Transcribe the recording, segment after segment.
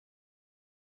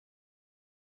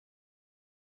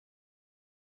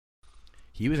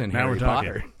He was in Now Harry we're talking.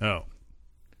 Potter. Oh.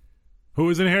 Who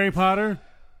was in Harry Potter?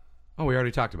 Oh, we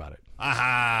already talked about it.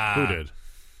 Aha! Who did?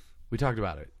 We talked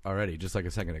about it already, just like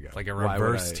a second ago. Like a Why would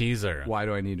reverse I- teaser. Why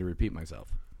do I need to repeat myself?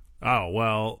 Oh,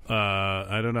 well,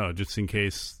 I don't know. Just in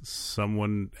case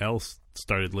someone else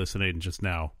started listening just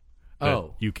now. that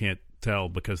Oh. You can't tell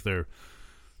because they're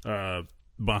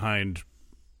behind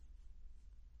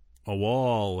a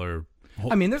wall or...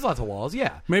 I mean, there's lots of walls,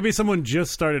 yeah. Maybe someone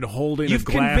just started holding You've a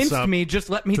glass convinced up. me. Just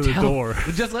let me to the tell. door.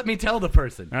 Just let me tell the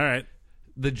person. All right.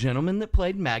 The gentleman that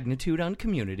played Magnitude on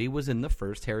Community was in the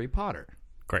first Harry Potter.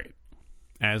 Great.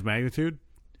 As Magnitude?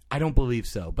 I don't believe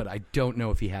so, but I don't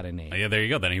know if he had a name. Yeah, there you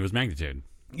go. Then he was Magnitude.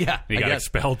 Yeah, He I got guess.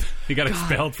 expelled. He got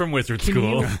expelled from wizard Can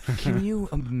school. can you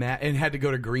imagine? And had to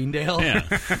go to Greendale. Yeah.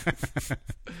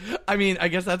 I mean, I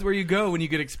guess that's where you go when you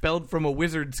get expelled from a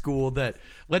wizard school that,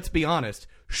 let's be honest,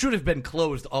 should have been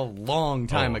closed a long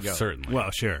time ago. Certainly.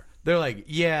 Well, sure. They're like,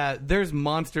 yeah, there's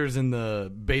monsters in the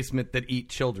basement that eat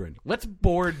children. Let's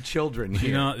board children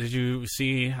here. Did you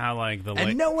see how like the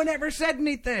and no one ever said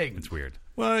anything. It's weird.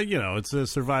 Well, it's a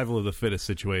survival of the fittest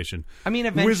situation. I mean,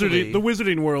 eventually, The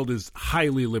wizarding world is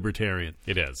highly libertarian.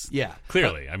 It is. Yeah.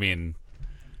 Clearly. I mean,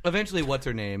 eventually, what's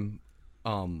her name?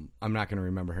 I'm not going to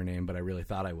remember her name, but I really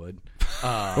thought I would.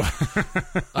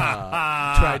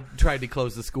 Tried to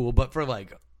close the school, but for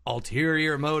like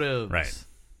ulterior motives. right.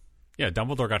 Yeah,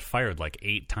 Dumbledore got fired like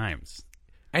 8 times.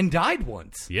 And died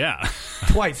once, Yeah.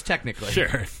 twice technically.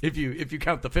 Sure. if you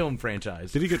count the film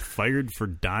franchise. Did he get fired for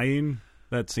dying?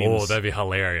 That seems That'd be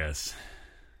hilarious.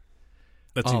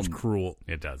 cruel.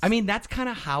 It does. I mean, that's kind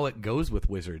of how it goes with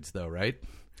wizards, though, right?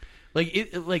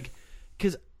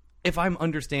 Because if I'm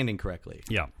understanding correctly,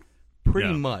 yeah. pretty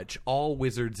Yeah. much all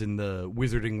wizards in the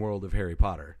wizarding world of Harry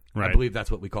Potter, I Right. believe that's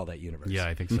what we call that universe. Yeah,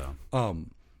 I think so.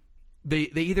 They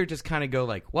either just kind of go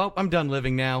like, well, I'm done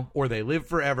living now, or they live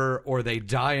forever, or they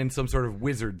die in some sort of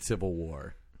wizard civil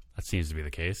war. That seems to be the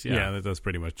case. Yeah, Yeah. that does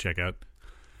pretty much check out.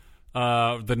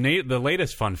 The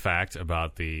latest fun fact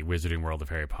about the wizarding world of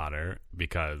Harry Potter,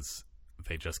 because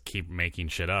they just keep making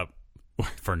shit up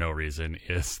for no reason,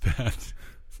 is that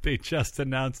they just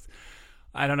announced.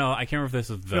 I don't know. I can't remember if this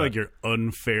is I feel the. like you're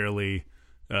unfairly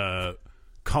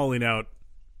calling out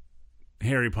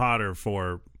Harry Potter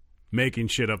for making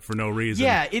shit up for no reason.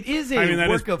 Yeah, it is a that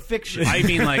work is- of fiction. I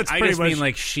mean, like, That's I pretty just mean, much-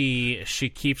 like, she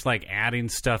keeps, like, adding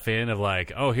stuff in of,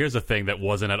 like, oh, here's a thing that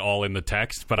wasn't at all in the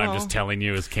text, but I'm just telling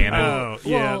you as canon. Oh,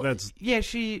 yeah, Well, that's... yeah.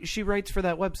 She writes for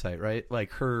that website, right?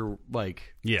 Like her,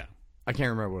 like Yeah. I can't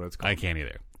remember what it's I called. can't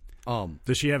either.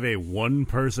 Does she have a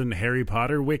one-person Harry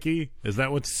Potter wiki? Is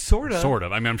that what's... Sort of. Sort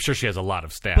of. I mean, I'm sure she has a lot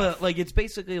of staff. But like it's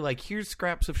basically like here's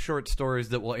scraps of short stories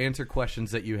that will answer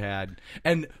questions that you had.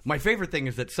 And my favorite thing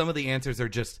is that some of the answers are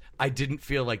just I didn't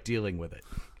feel like dealing with it.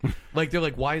 Like they're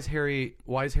like why is Harry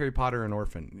Potter an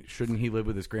orphan? Shouldn't he live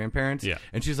with his grandparents? Yeah.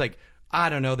 And she's like I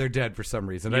don't know, they're dead for some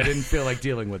reason. I didn't feel like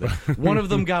dealing with it. One of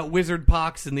them got wizard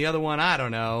pox and the other one, I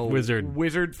don't know,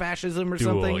 wizard fascism or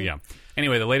Duel, something. yeah.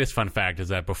 Anyway, the latest fun fact is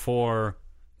that before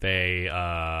they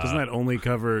Doesn't that only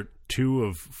cover 2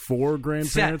 of 4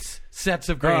 grandparents? Sets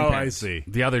of Oh, grandparents. I see.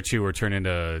 the other 2 were turned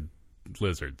into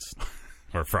lizards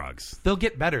or frogs. They'll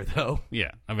get better though.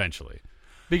 Yeah, eventually.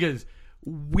 Because,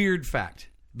 weird fact,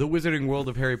 the Wizarding World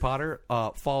of Harry Potter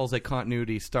follows a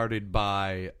continuity started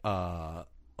by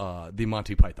the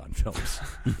Monty Python films.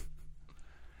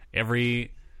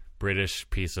 Every British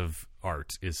piece of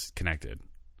art is connected,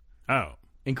 Oh.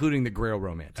 Including the Grail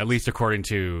romance. at least according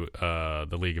to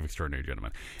the League of Extraordinary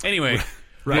Gentlemen. Anyway,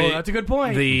 Right. Oh, that's a good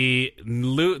point. The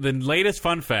latest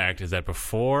fun fact is that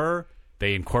before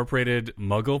they incorporated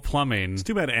Muggle plumbing, It's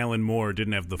too bad Alan Moore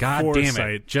didn't have the God foresight damn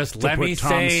it, just to let put me Tom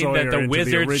say Sawyer that the into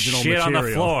wizards original shit on the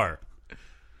material. floor.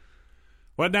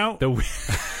 What now?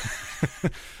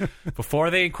 Before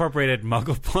they incorporated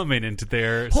Muggle plumbing into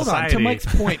their Hold society, on, to Mike's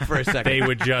point for a second. they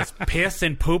would just piss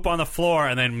and poop on the floor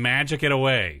and then magic it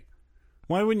away.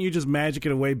 Why wouldn't you just magic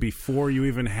it away before you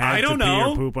even had I to don't pee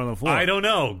know. or poop on the floor? I don't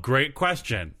know. Great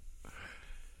question.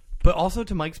 But also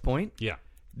to Mike's point, Yeah.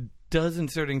 does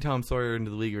inserting Tom Sawyer into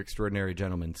the League of Extraordinary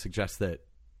Gentlemen suggest that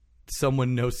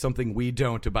someone knows something we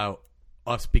don't about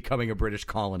us becoming a British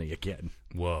colony again?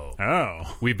 Whoa.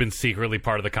 Oh. We've been secretly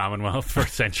part of the Commonwealth for a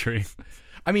century.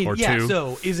 I mean, Or yeah, 2.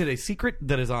 so is it a secret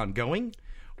that is ongoing?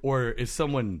 Or is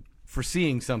someone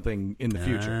foreseeing something in the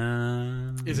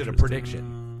future? Is it a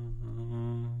prediction?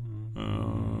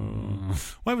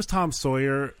 Why was Tom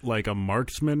Sawyer like a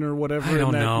marksman or whatever I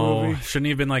don't in that know. movie? Shouldn't he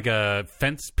have been like a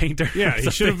fence painter? Yeah, or he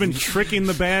should have something? been tricking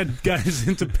the bad guys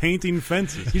into painting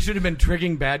fences. He should have been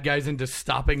tricking bad guys into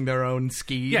stopping their own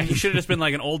skis. Yeah, he should have just been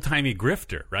like an old-timey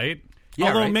grifter, right? Yeah,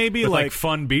 Although right. maybe with like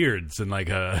fun beards and like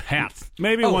a hat.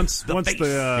 maybe Oh, once the once face. the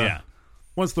Yeah.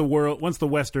 once the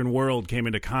Western world came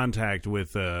into contact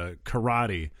with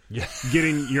karate,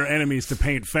 getting your enemies to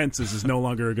paint fences is no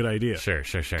longer a good idea. Sure.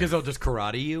 Because they'll just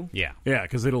karate you. Yeah. Yeah,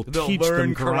 because it'll They'll teach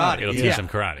learn them karate. karate. It'll teach Yeah. them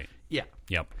karate. Yeah.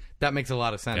 Yep. That makes a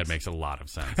lot of sense. That makes a lot of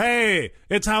sense. Hey,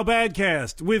 it's How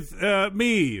Badcast with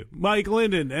me, Mike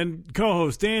Linden, and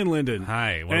co-host Dan Linden.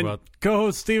 Hi, what and about-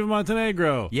 co-host Steven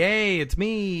Montenegro? Yay, it's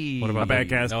me. What about How the-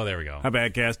 Badcast? Oh, there we go. How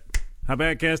Badcast? How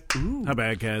Badcast? How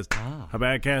Badcast? How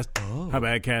Badcast? How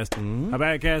Badcast? How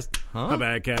Badcast? How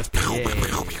Badcast?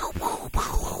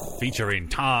 Featuring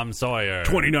Tom Sawyer.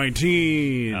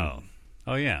 2019.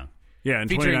 Oh yeah. Yeah, in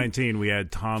Featuring- 2019 we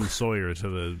had Tom Sawyer to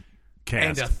the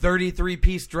And cast. a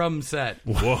 33-piece drum set.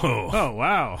 Whoa. Oh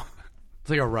wow. It's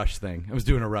like a Rush thing. I was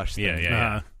doing a Rush thing.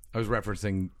 Yeah. I was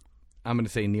referencing, I'm going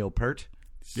to say Neil Peart.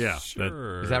 Yeah.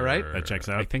 Sure. Is that right? That checks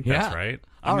out. I think that's Yeah. right.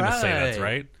 I'm All going to say that's right.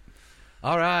 right.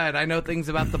 All right, I know things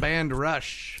about the band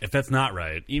Rush. If that's not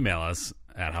right, email us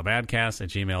at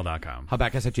howbadcast@gmail.com.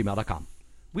 Howbackcast@gmail.com.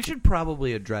 We should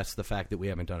probably address the fact that we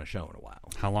haven't done a show in a while.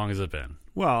 How long has it been?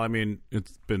 Well, I mean,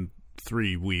 it's been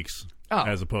 3 weeks Oh,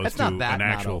 as opposed that's to not that an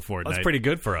actual not a- fortnight. That's pretty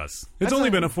good for us. It's That's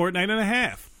only not- been a fortnight and a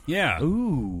half. Yeah.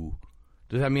 Ooh.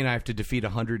 Does that mean I have to defeat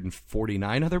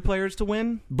 149 other players to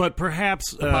win But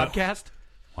perhaps the podcast?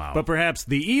 Wow. But perhaps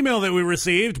the email that we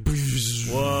received.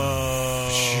 Whoa.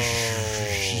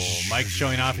 Mike's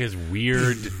showing off his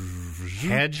weird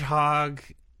hedgehog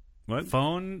What?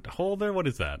 phone holder. What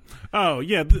is that? Oh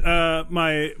yeah,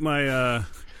 my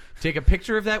Take a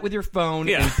picture of that with your phone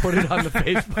Yeah. and put it on the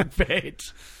Facebook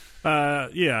page.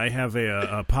 yeah, I have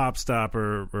a pop stop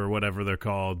or whatever they're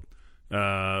called,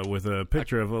 with a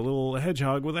picture of a little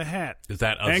hedgehog with a hat Is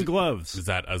that and gloves. Is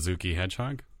that Azuki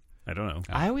hedgehog? I don't know.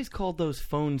 I always called those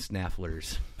phone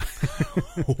snafflers.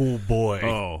 Oh boy.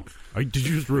 Oh, did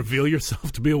you just reveal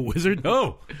yourself to be a wizard?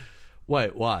 Oh.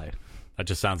 What? Why? That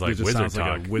just sounds like It just wizard sounds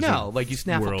talk. like a wizard. No, like you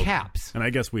snaffle world. caps. And I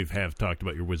guess we have talked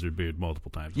about your wizard beard multiple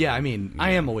times. Yeah, I mean,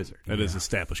 I am a wizard. that is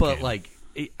established. But, canon. like,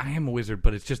 I am a wizard,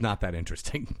 but it's just not that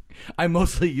interesting. I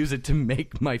mostly use it to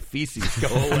make my feces go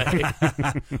away.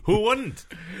 Who wouldn't?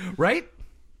 Right?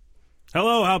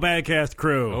 Hello, How Badcast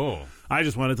crew. Oh. I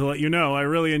just wanted to let you know I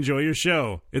really enjoy your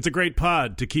show. It's a great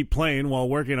pod to keep playing while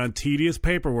working on tedious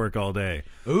paperwork all day.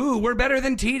 Ooh, we're better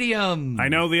than Tedium. I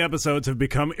know the episodes have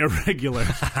become irregular,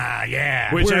 Ah,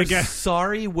 yeah. which We're I guess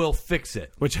sorry, we'll fix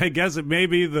it. it may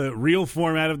be the real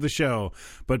format of the show,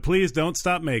 but please don't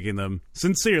stop making them.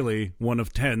 Sincerely, one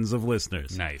of tens of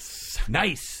listeners. Nice.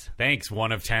 Nice. Thanks,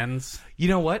 one of tens. You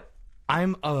know what?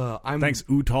 I'm Thanks,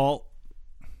 Utal.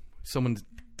 someone's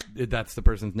that's the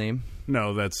person's name.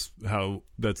 No, that's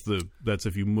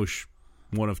if you mush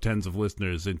one of tens of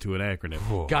listeners into an acronym.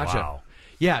 Oh, Gotcha. wow.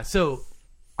 Yeah, so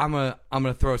I'm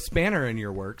gonna throw a spanner in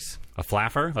your works. A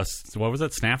flaffer? What was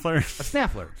it? Snaffler? A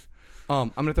snaffler.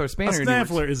 I'm gonna throw a A spanner in your works.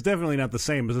 snaffler is definitely not the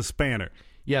same as a spanner.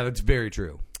 Yeah, that's very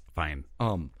true. Fine.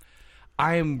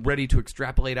 I am ready to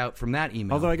extrapolate out from that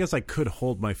email. Although I guess I could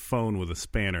hold my phone with a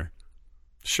spanner.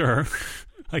 Sure.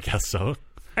 I guess so.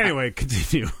 Anyway,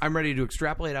 continue. I'm ready to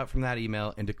extrapolate out from that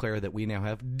email and declare that we now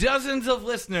have dozens of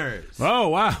listeners. Oh,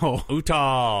 wow.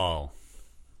 Utal.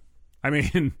 I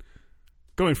mean,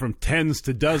 going from tens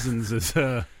to dozens is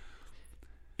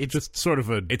it's just sort of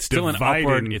a It's still dividing-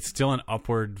 an upward. It's still an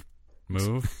upward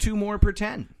move. 2 more per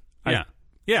 10. Yeah.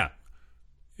 Yeah.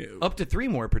 Up to 3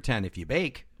 more per 10 if you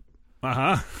bake.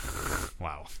 Uh-huh.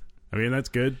 Wow. I mean, that's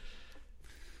good.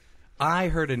 I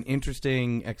heard an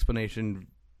interesting explanation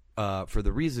for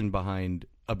the reason behind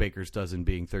a baker's dozen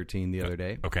being 13 the other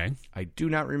day. Okay. I do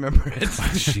not remember it.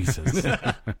 Jesus.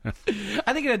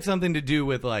 I think it had something to do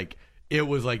with, like, it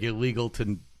was, like, illegal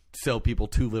to sell people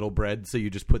too little bread, so you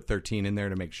just put 13 in there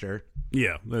to make sure.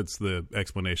 Yeah, that's the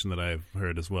explanation that I've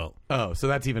heard as well. Oh, so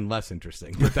that's even less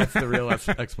interesting. But that's the real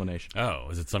explanation. Oh,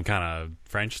 is it some kind of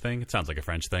French thing? It sounds like a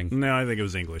French thing. No, I think it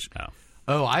was English. Oh.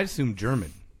 Oh, I assume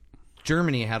German.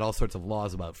 Germany had all sorts of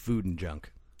laws about food and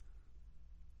junk.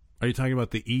 Are you talking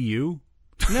about the EU?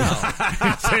 No.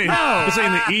 You're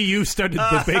saying the EU started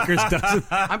the baker's dozen?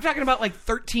 I'm talking about like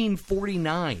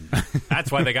 1349.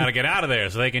 That's why they got to get out of there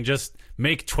so they can just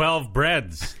make 12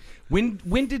 breads. When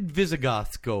did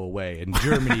Visigoths go away and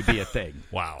Germany be a thing?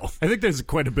 Wow. I think there's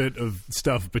quite a bit of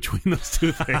stuff between those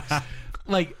two things.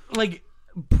 Like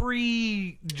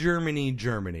pre-Germany,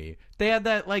 Germany, they had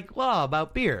that like law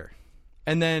about beer,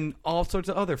 and then all sorts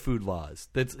of other food laws.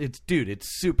 It's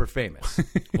super famous.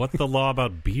 What's the law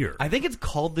about beer? I think it's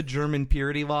called the German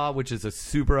Purity Law, which is a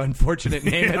super unfortunate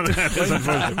name. Yeah, at this that is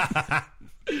point. unfortunate.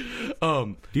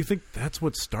 Do you think that's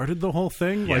what started the whole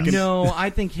thing? Yes. No, I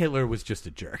think Hitler was just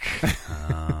a jerk.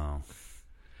 Oh.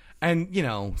 And,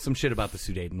 some shit about the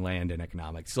Sudetenland and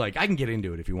economics. Like, I can get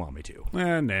into it if you want me to.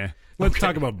 Nah. Let's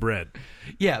talk about bread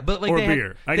Yeah, but like or they had-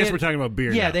 beer. I they guess had- we're talking about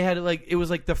beer. Yeah, now. they had it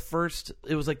was like the first.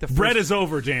 It was like the first, bread is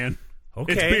over, Jan.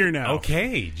 Okay. It's beer now.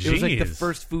 Okay. Jeez. It was like the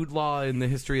first food law in the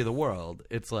history of the world.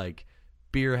 It's like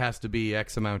beer has to be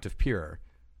X amount of pure,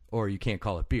 or you can't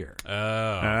call it beer. Oh.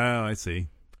 Oh, I see.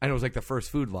 And it was like the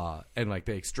first food law, and like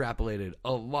they extrapolated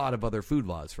a lot of other food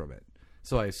laws from it.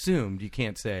 So I assumed you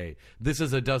can't say this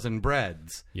is a dozen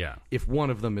breads. Yeah. If one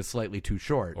of them is slightly too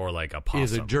short, Or like a possum.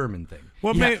 is a German thing.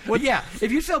 What yeah, ma- what- yeah.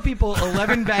 If you sell people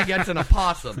 11 baguettes and a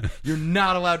possum, you're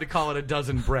not allowed to call it a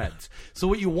dozen breads. So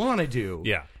what you want to do,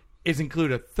 Yeah. is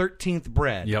include a 13th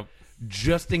bread. Yep.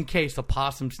 Just in case a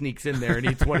possum sneaks in there and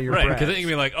eats one of your Right, breads. because then you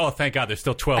can be like, oh, thank God, there's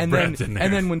still 12 breads in there.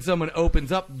 And then when someone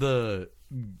opens up the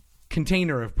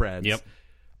container of breads, Yep.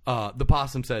 The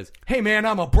possum says, "Hey man,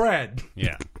 I'm a bread."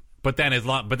 Yeah. But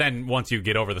then once you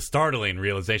get over the startling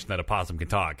realization that a possum can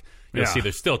talk, you'll Yeah. see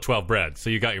there's still 12 breads,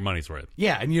 so you got your money's worth.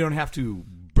 Yeah, and you don't have to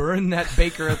burn that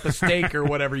baker at the stake or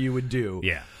whatever you would do.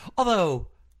 Yeah. Although,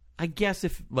 I guess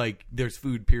if like there's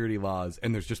food purity laws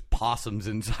and there's just possums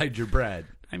inside your bread,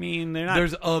 I mean, they're not.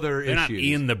 there's other they're not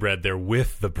issues. in the bread; they're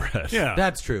with the bread. Yeah.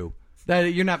 That's true. That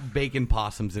you're not baking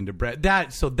possums into bread.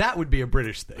 That would be a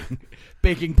British thing.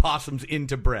 Baking possums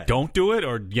into bread. Don't do it,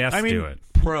 or yes, I mean, do it.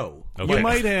 Pro. Okay. You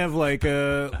might have like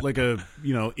a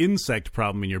insect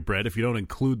problem in your bread if you don't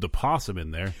include the possum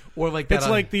in there. Or like that. It's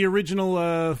like the original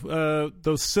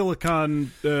those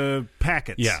silicone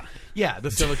packets. Yeah. yeah, the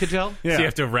silica gel Yeah. So you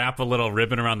have to wrap a little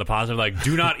ribbon around the possum, like,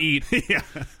 do not eat.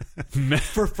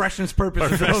 for freshness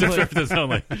purposes Freshness only. purposes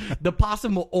only. The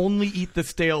possum will only eat the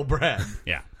stale bread.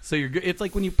 Yeah. So you're good. It's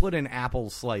like when you put an apple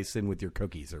slice in with your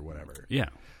cookies or whatever. Yeah.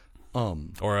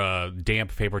 Or a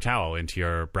damp paper towel into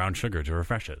your brown sugar to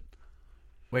refresh it.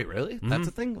 Wait, really? That's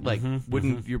a thing? Like,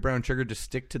 wouldn't your brown sugar just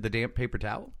stick to the damp paper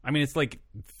towel? I mean, it's like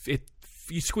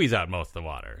you squeeze out most of the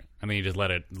water, and then you just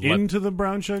let it Into the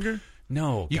brown sugar?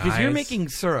 No, Because you're guys. making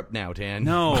syrup now, Dan.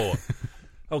 No.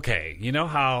 Okay, you know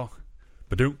how.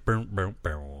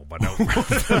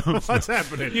 What's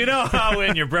happening? You know how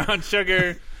in your brown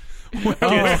sugar.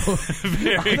 I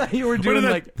thought you were doing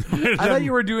did like I thought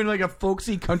you were doing like a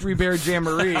folksy country bear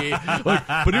jamboree. Like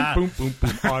ba-doom, boom, boom,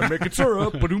 boom. I'm making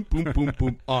syrup. Ba-doom, boom, boom,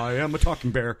 boom. I am a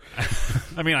talking bear.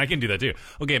 I mean, I can do that too.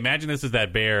 Okay, imagine this is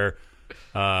that bear.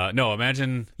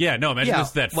 Imagine Yeah, this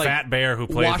is that like fat bear who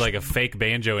plays wash- like a fake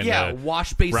banjo in Yeah, the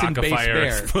wash basin Rock-a-Fire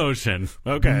bass bear. explosion.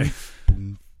 Okay.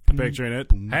 Picturing it.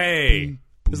 Hey,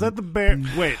 Is that the bear?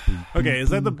 Wait. Okay, is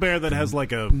that the bear that has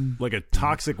like a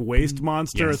toxic waste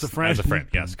monster yes, as a friend? As a friend,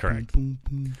 yes, correct.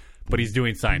 But he's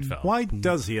doing Seinfeld. Why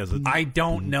does he has a? I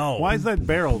don't know. Why is that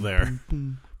barrel there?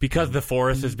 Because the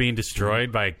forest is being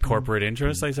destroyed by corporate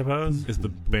interests, I suppose. Is the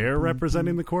bear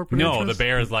representing the corporate? No, interest? the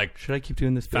bear is like. Should I keep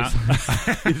doing this face?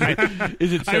 I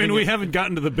Is it I mean, we haven't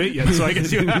gotten to the bit yet, so I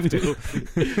guess you have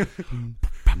to.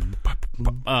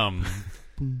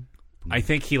 I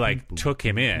think he like took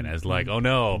him in as like, oh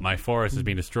no, my forest is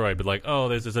being destroyed, but like, oh,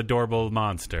 there's this adorable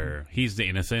monster. He's the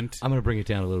innocent. I'm going to bring it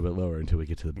down a little bit lower until we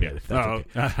get to the bit. If that's Oh,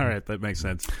 okay. all right, that makes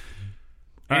sense. All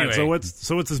right, Anyway.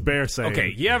 so what's this bear saying?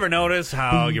 Okay, you ever notice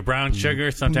how your brown sugar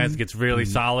sometimes gets really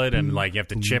solid and like you have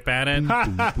to chip at it?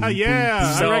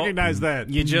 Yeah, So, I recognize that.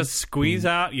 You just squeeze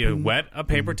out, you wet a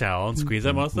paper towel and squeeze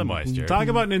out most of the moisture. Talk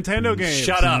about Nintendo games.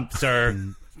 Shut up,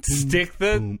 sir. Stick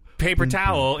the paper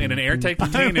towel in an airtight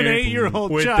container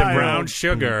 8-year-old with the child. brown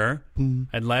sugar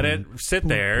and let it sit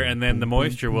there, and then the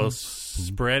moisture will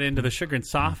spread into the sugar and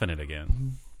soften it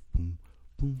again.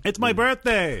 It's my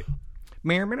birthday.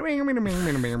 Ba-na-na-na.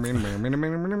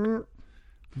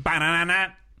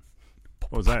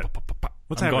 What was that?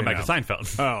 What's I'm going happening back now? to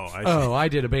Seinfeld. Oh, I see. Oh, I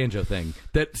did a banjo thing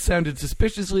that sounded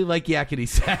suspiciously like Yakety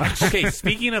Sax. Okay,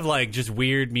 speaking of like just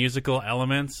weird musical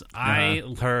elements, I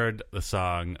heard the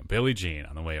song Billie Jean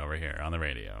on the way over here on the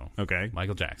radio. Okay.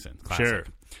 Michael Jackson, classic. Sure.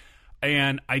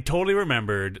 And I totally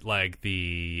remembered like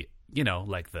the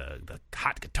like the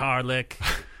hot guitar lick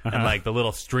and like the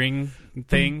little string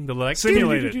thing, the like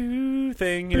Simulated. doo-doo-doo-doo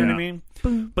thing, you know what I Yeah.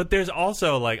 mean? But there's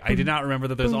also like I did not remember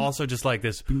that there's also just like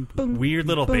this weird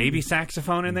little baby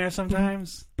saxophone in there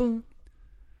sometimes.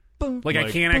 Like I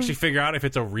Like- can't actually figure out if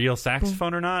it's a real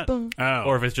saxophone or not, Oh.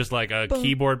 or if it's just like a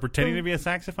keyboard pretending to be a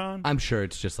saxophone. I'm sure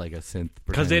it's just like a synth.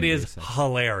 Because it pretending to be is a synth.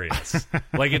 hilarious.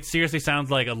 Like it seriously sounds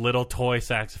like a little toy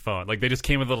saxophone. Like they just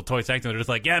came with a little toy saxophone. They're just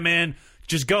like, yeah, man,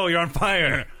 just go. You're on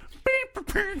fire.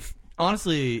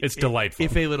 Honestly, It's delightful.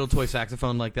 If a little toy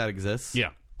saxophone like that exists, Yeah.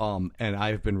 and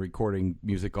I've been recording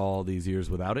music all these years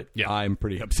without it. Yeah. I'm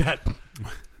pretty upset.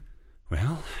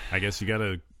 Well, I guess you got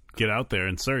to get out there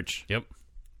and search. yep.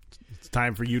 It's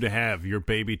time for you to have your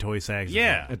baby toy saxophone.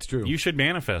 Yeah, That's true. You should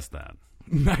manifest that.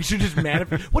 I should just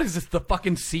manifest. What is this? The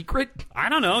fucking secret? I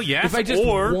don't know. Yes, If I just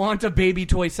or want a baby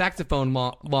toy saxophone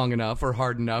long enough or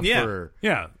hard enough Yeah. for...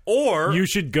 Yeah. or You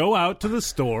should go out to the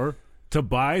store to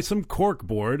buy some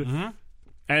corkboard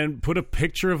and put a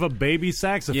picture of a baby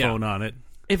saxophone on it.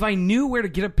 If I knew where to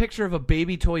get a picture of a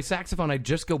baby toy saxophone, I'd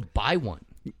just go buy one.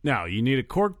 Now, you need a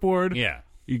corkboard. yeah.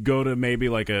 You go to maybe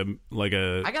like a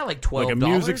I got like $12. like a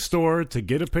music store to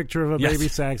get a picture of a Yes. baby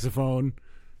saxophone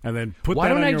and then put Why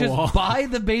that don't on I your just wall. buy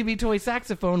the baby toy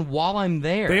saxophone while I'm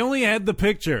there? They only had the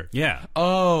picture. Yeah.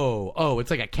 Oh,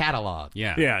 it's like a catalog.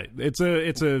 Yeah. Yeah, it's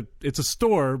a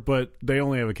store, but they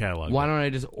only have a catalog. Why don't I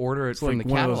just order it It's from like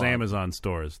the one catalog? of those Amazon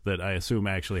stores that I assume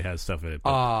actually has stuff in it.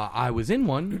 But I was in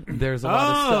one. There's a lot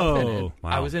of stuff in it. Wow.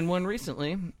 I was in one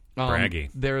recently. Braggy.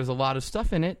 There's a lot of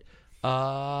stuff in it.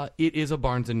 It is a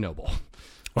Barnes and Noble.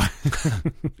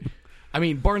 I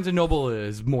mean, Barnes and Noble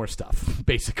is more stuff,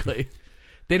 basically.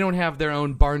 They don't have their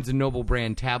own Barnes and Noble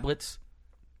brand tablets,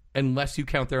 unless you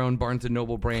count their own Barnes and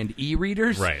Noble brand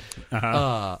e-readers. Right.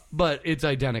 But it's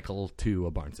identical to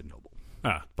a Barnes and Noble.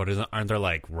 But aren't there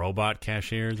like robot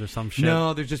cashiers or some shit?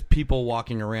 No, there's just people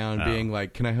walking around being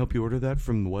like, "Can I help you order that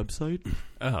from the website?"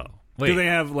 Oh. Wait. do they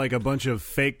have like a bunch of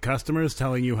fake customers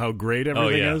telling you how great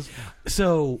everything yeah. is?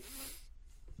 So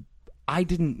I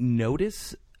didn't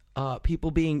notice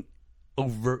people being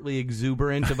overtly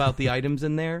exuberant about the items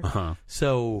in there.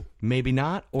 So maybe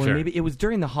not, or Sure. maybe it was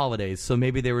during the holidays, so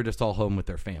maybe they were just all home with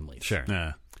their families. Sure.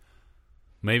 Yeah.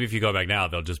 Maybe if you go back now,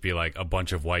 they'll just be like a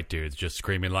bunch of white dudes just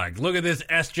screaming like, "Look at this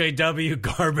SJW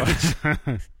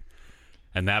garbage."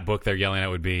 And that book they're yelling at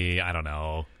would be, I don't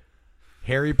know,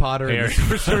 Harry Potter and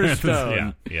the Sorcerer's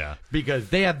Stone. Yeah. Because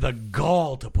they had the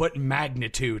gall to put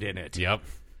magnitude in it. Yep.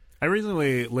 I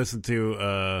recently listened to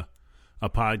a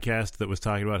podcast that was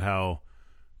talking about how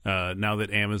now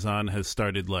that Amazon has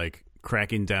started like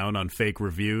cracking down on fake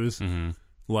reviews,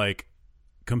 like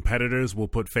competitors will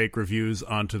put fake reviews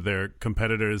onto their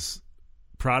competitors'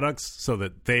 products so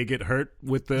that they get hurt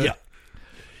with the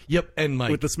Yep, and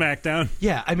like with the smackdown.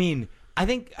 yeah, I mean, I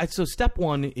think so. Step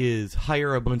one is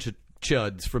hire a bunch of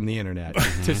chuds from the internet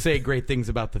to say great things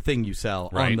about the thing you sell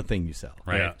on Right. the thing you sell.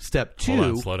 Right. Yeah. Step two. Hold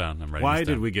on, slow down. I'm writing Why this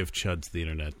did down. we give chuds the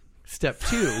internet? Step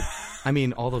two. I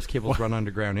mean, all those cables run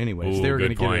underground anyways. Ooh, they were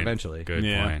going to good get it point. eventually. Good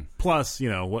point. Plus, you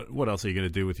know what else are you going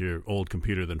to do with your old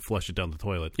computer than flush it down the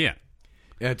toilet? Yeah.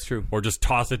 That's true. Or just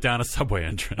toss it down a subway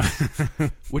entrance.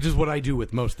 Which is what I do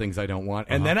with most things I don't want,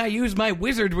 and then I use my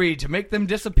wizardry to make them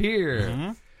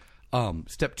disappear.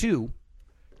 Step two.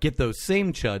 Get those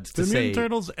same chuds to Did say Mutant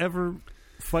Turtles ever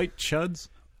fight chuds?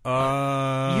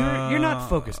 you're not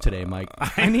focused today, Mike.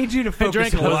 I need you to focus.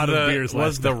 drank a on- lot of beers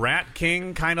Was last the Rat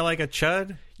King kind of like a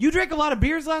chud? You drank a lot of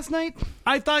beers last night.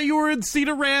 I thought you were in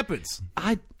Cedar Rapids.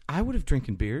 I would have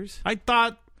drinking beers. I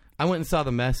thought. I went and saw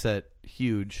the Mess at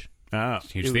Huge. Oh.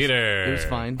 Huge It was- theater. It was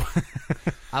fine.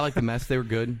 I like the Mess. They were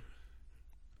good.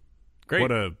 Great.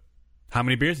 What a How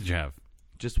many beers did you have?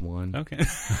 Just one. Okay.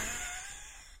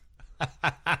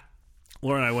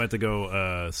 Laura and I went to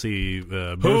go see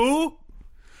Who?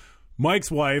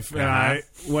 Mike's wife and I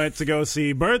went to go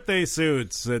see Birthday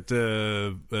Suits at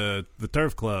the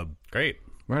Turf Club. Great.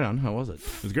 Right on. How was it?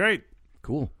 It was great.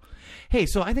 Cool. Hey,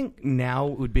 so I think now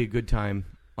would be a good time.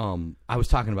 I was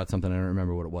talking about something. I don't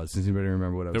remember what it was. Does anybody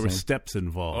remember what I was There were saying? steps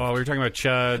involved. Oh, we were talking about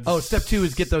chuds. Oh, step two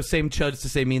is get those same chuds to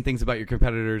say mean things about your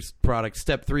competitors' products.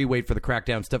 Step three, wait for the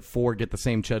crackdown. Step four, get the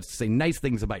same chuds to say nice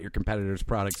things about your competitors'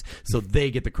 products so they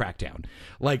get the crackdown.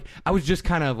 Like, I was just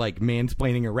kind of like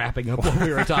mansplaining or wrapping up what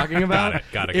we were talking about.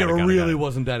 Got it. It Got really it.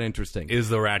 wasn't that interesting. Is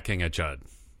the Rat King a chud?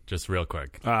 Just real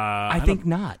quick. I think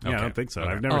not. Yeah, I Okay. don't think so.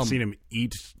 Okay. I've never seen him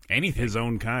eat Anything. his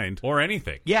own kind. Or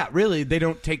anything. Yeah, really, they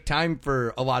don't take time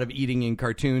for a lot of eating in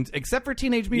cartoons, except for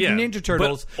Teenage Mutant Yeah, Ninja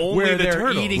Turtles, but only where the they're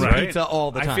turtles, eating right? pizza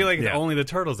all the time. I feel like it's Yeah. only the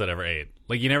turtles that ever ate.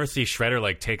 Like, you never see Shredder,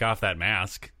 like, take off that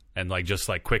mask and, like, just,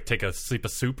 like, quick take a sip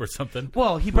of soup or something.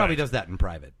 Well, he probably does that in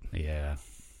private. Yeah.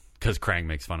 Because Krang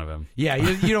makes fun of him. Yeah,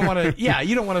 you don't want to. Yeah,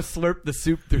 you don't want to slurp the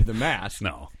soup through the mask.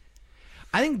 No.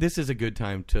 I think this is a good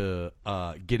time to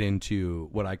get into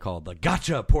what I call the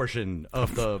gotcha portion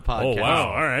of the podcast. Oh, wow.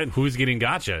 all right. Who's getting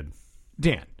gotcha?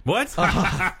 Dan. What?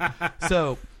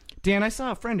 So, Dan, I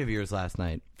saw a friend of yours last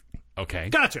night. Okay.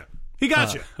 Gotcha. He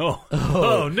got you.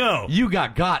 Oh, no. You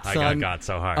got got, I son. got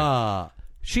so hard.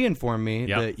 She informed me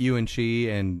Yep. that you and she,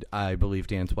 and I believe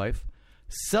Dan's wife,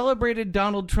 celebrated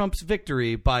Donald Trump's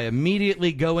victory by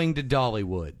immediately going to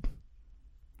Dollywood.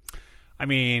 I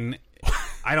mean,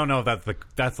 I don't know if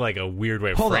that's like a weird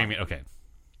way of Hold on. framing it. Okay.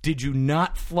 Did you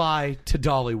not fly to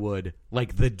Dollywood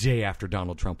like the day after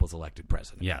Donald Trump was elected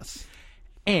president? Yes.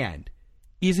 And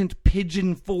isn't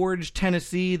Pigeon Forge,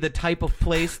 Tennessee, the type of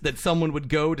place that someone would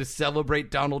go to celebrate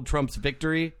Donald Trump's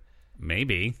victory?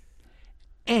 Maybe.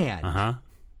 And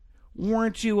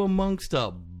weren't you amongst a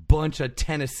bunch of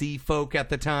Tennessee folk at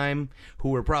the time who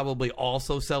were probably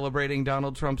also celebrating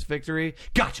Donald Trump's victory?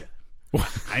 Gotcha.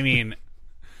 I mean,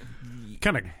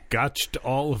 Kind of gotched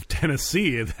all of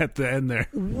Tennessee at the end there.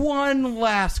 One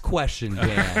last question,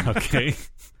 Dan. okay.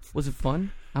 Was it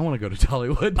fun? I want to go to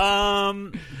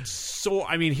Dollywood. So,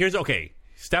 I mean, okay.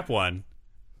 Step one,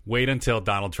 wait until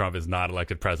Donald Trump is not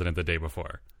elected president the day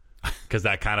before. Because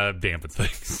that kind of dampens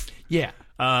things. Yeah.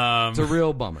 It's a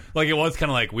real bummer. Like, it was kind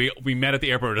of like, we met at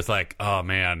the airport, we're just like, oh,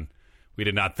 man, we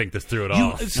did not think this through at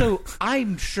all. So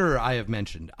I'm sure I have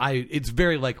mentioned, it's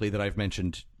very likely that I've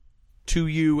mentioned to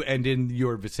you and in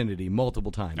your vicinity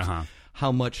multiple times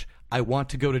how much I want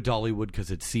to go to Dollywood because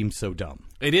it seems so dumb.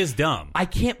 It is dumb. I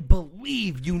can't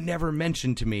believe you never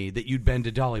mentioned to me that you'd been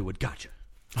to Dollywood. Gotcha.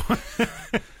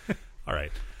 All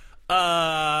right.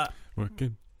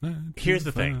 Working. Here's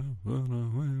the thing.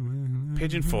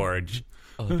 Pigeon Forge.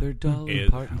 Other Dolly Is-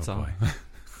 Parton oh, song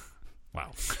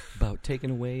Wow. about taking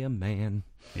away a man.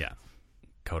 Yeah.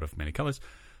 Coat of many colors.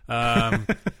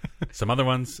 Some other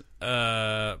ones.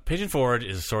 Pigeon Forge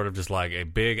is sort of just like a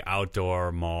big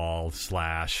outdoor mall /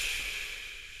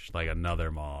 like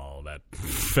another mall that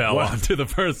fell onto the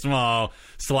first mall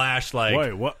 / like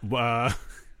Wait, what?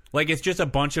 like it's just a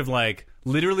bunch of like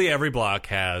literally every block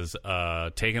has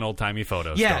taken old timey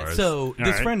photo Yeah, stores. so this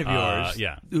right. friend of yours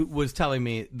yeah. was telling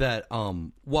me that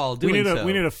while we doing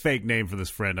need a fake name for this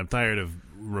friend. I'm tired of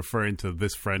referring to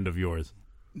this friend of yours.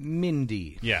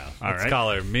 Mindy. Yeah, All let's right.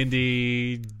 call her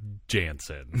Mindy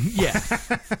Jansen. Yeah.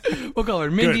 We'll call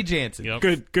her Mindy Jansen. Yep.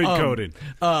 Good coding.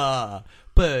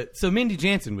 But so Mindy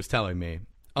Jansen was telling me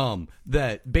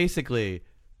that basically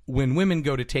when women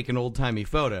go to take an old-timey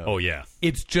photo, Oh yeah,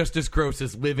 it's just as gross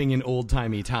as living in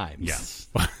old-timey times. yes,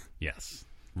 yes,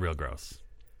 real gross.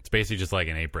 It's basically just like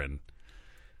an apron,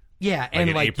 Yeah, and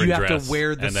an like apron you have dress, to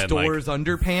wear the and then, store's like,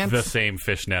 underpants. the same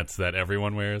fishnets that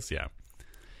everyone wears. Yeah,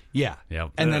 Yeah.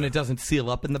 Yep. And then it doesn't seal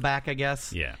up in the back, I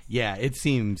guess. Yeah. Yeah, it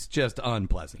seems just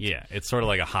unpleasant. yeah. It's sort of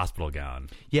like a hospital gown.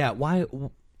 Yeah, why?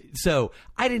 So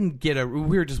I didn't get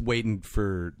we were just waiting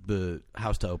for the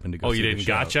house to open to go Oh, see you the didn't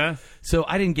show. gotcha? So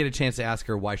I didn't get a chance to ask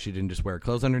her why she didn't just wear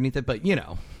clothes underneath it, but you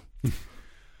know.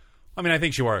 I mean, I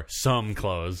think she wore some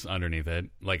clothes underneath it,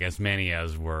 like as many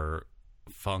as were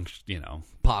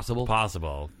Possible.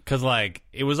 possible. Because like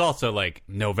it was also like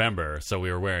November, so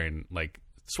we were wearing like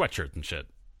sweatshirts and shit.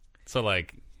 So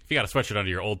like if you got a sweatshirt under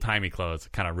your old timey clothes,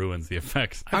 it kind of ruins the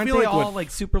effects. Aren't feel they like all what-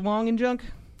 like super long and junk?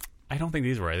 I don't think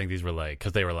these were. I think these were like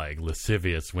because they were like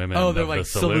lascivious women. Oh, they're of like the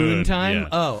saloon time? Yeah.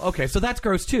 Oh, okay. So that's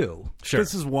gross too. Sure.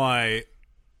 This is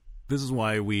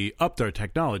why we upped our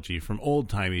technology from old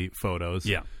timey photos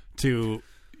Yeah. to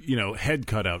head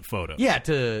cutout photos. Yeah,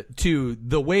 to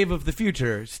the wave of the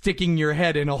future, sticking your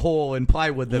head in a hole in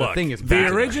plywood that a Look, thing is The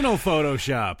bad. original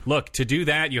Photoshop. Look, to do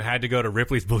that, you had to go to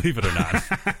Ripley's Believe It or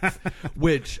Not.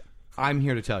 Which I'm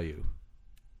here to tell you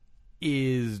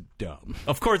is dumb.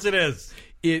 Of course it is.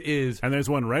 It is. And there's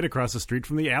one right across the street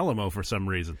from the Alamo for some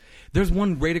reason. There's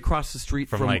one right across the street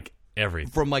From like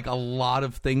everything. from like a lot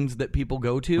of things that people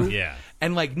go to. Yeah.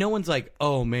 And like no one's like,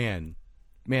 "Oh man,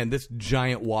 this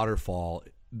giant waterfall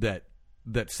that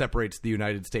separates the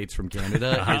United States from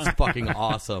Canada is fucking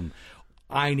awesome.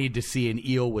 I need to see an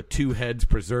eel with two heads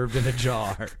preserved in a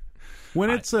jar."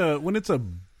 When it's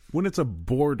a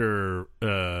border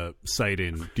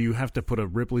sighting, do you have to put a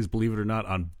Ripley's Believe It or Not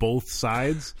on both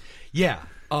sides? Yeah.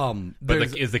 But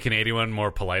There's is the Canadian one more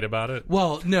polite about it?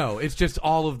 well, no, it's just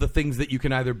all of the things that you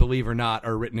can either believe or not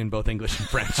are written in both English and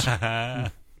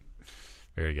French.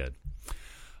 Very good.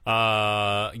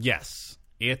 Yes,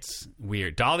 it's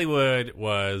weird. Dollywood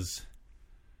was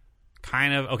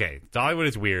kind of okay. Dollywood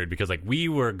is weird because like we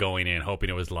were going in hoping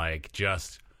it was like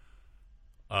just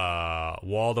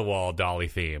wall to wall Dolly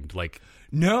themed, like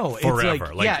No, it's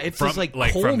forever. like it's just like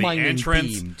coal from the mining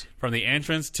entrance themed. from the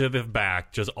entrance to the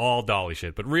back, just all Dolly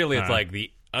shit. But really, it's like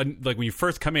like when you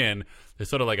first come in, there's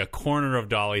sort of like a corner of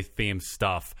Dolly themed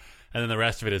stuff, and then the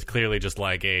rest of it is clearly just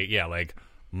like like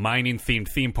mining themed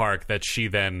theme park that she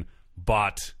then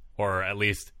bought or at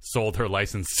least sold her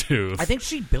license to. I think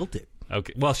she built it.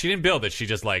 Okay, well, she didn't build it; she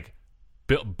just like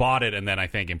bought it and then I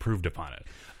think improved upon it.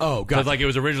 Oh, Because God. like it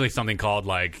was originally something called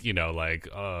like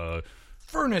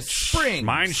Furnace Springs.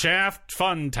 Mine Shaft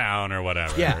Fun Town or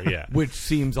whatever. Yeah. Yeah. Which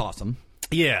seems awesome.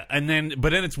 Yeah. And then,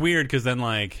 but then it's weird because then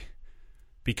like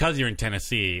because you're in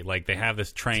Tennessee, like they have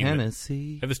this train.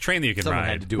 Tennessee. They have this train that you can Someone ride.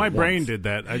 had to do it My once. brain did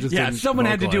that. I just Yeah, didn't someone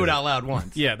had to do it vocalize out loud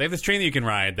once. Yeah, they have this train that you can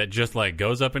ride that just like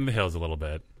goes up into the hills a little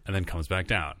bit and then comes back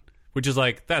down. Which is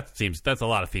like, that's a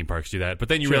lot of theme parks do that. But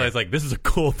then you realize like this is a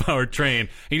coal powered train and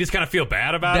you just kind of feel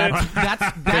bad about it.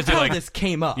 That's you're how like- this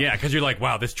came up. Yeah, because you're like,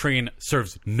 wow, this train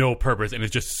serves no purpose and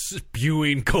is just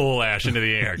spewing coal ash into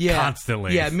the air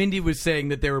constantly. Yeah, Mindy was saying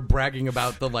that they were bragging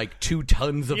about the like 2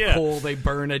 tons of Yeah. coal they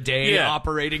burn a day Yeah.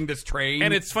 operating this train.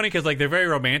 And it's funny because like they're very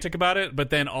romantic about it, but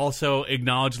then also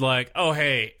acknowledge like, oh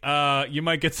hey, you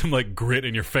might get some like grit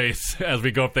in your face as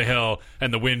we go up the hill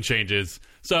and the wind changes.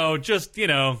 So just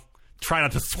try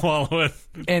not to swallow it.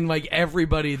 And like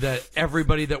everybody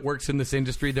that works in this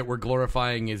industry that we're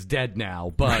glorifying is dead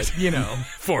now. But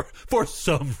for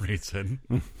some reason.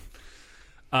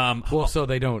 well, so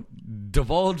they don't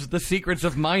divulge the secrets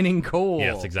of mining coal.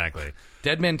 Yes, exactly.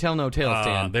 Dead men tell no tales,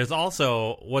 Dan. There's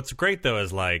also what's great though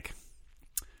is like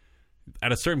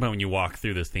at a certain point when you walk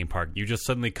through this theme park, you just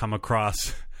suddenly come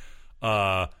across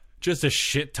just a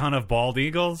shit ton of bald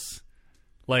eagles,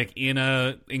 like in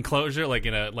a enclosure, like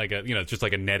just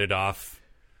like a netted off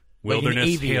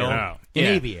wilderness hill. Wow. An Yeah.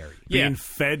 aviary. Being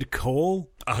fed coal?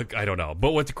 I don't know,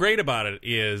 but what's great about it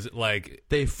is like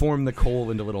They form the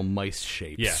coal into little mice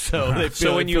shapes. yeah. So they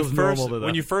feel, when it you feels normal to them.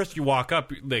 when you walk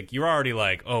up, like you're already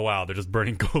like, oh wow, they're just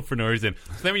burning coal for no reason.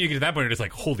 So then when you get to that point, you're just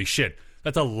like, holy shit,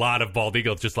 that's a lot of bald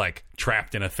eagles just like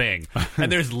trapped in a thing.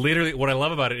 And there's literally what I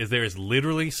love about it is there is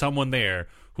literally someone there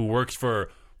who works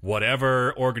for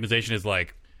whatever organization is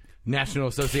like National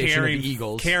Association of the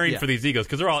Eagles. caring Yeah. for these eagles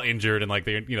because they're all injured and like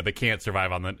they can't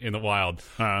survive in the wild.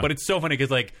 But it's so funny because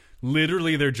like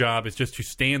literally their job is just to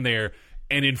stand there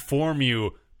and inform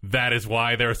you that is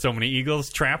why there are so many eagles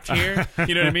trapped here.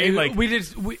 You know what I mean? And Like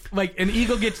we like an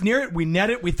eagle gets near it, we net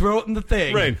it, we throw it in the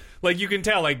thing. right, like you can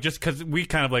tell like just because we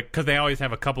kind of like because they always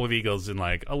have a couple of eagles in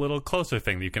like a little closer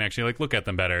thing that you can actually like look at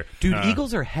them better. Dude,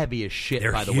 eagles are heavy as shit,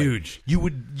 they're by the huge.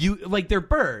 way. You like they're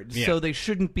birds, Yeah. so they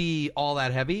shouldn't be all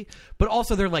that heavy. But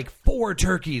also they're like 4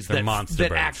 turkeys They're that monster that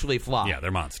birds. actually fly. Yeah,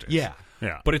 they're monsters. Yeah.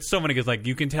 Yeah. But it's so funny because like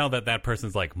you can tell that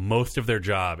person's like most of their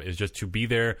job is just to be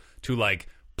there to like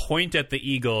point at the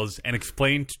eagles and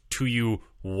explain to you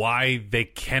why they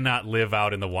cannot live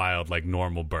out in the wild like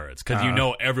normal birds because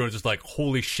everyone's just like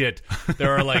holy shit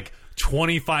there are like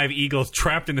 25 eagles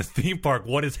trapped in this theme park,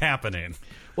 what is happening?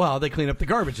 Well, they clean up the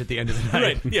garbage at the end of the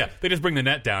night. Right, yeah, they just bring the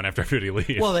net down after everybody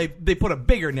leaves. Well, they put a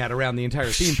bigger net around the entire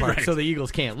theme park Right. so the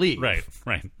eagles can't leave. right.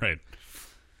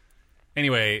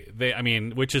 Anyway,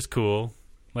 which is cool.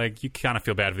 Like you kind of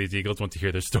feel bad for these eagles once you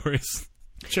hear their stories.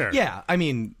 Sure. Yeah, I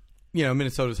mean,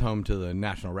 Minnesota's home to the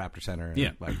National Raptor Center. And,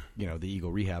 Yeah. like, the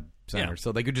Eagle Rehab Center. Yeah.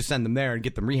 So they could just send them there and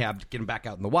get them rehabbed, get them back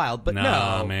out in the wild. But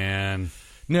No, man.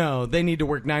 No, they need to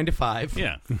work 9 to 5.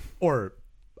 Yeah. Or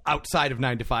outside of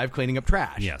 9 to 5 cleaning up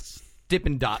trash. Yes.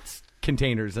 Dippin' Dots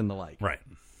containers and the like. Right.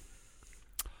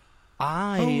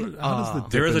 How does the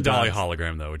There is a Dippin' Dolly Dots-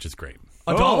 hologram though, which is great.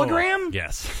 A Dollogram?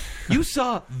 Yes. You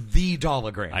saw the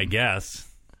Dollogram. I guess.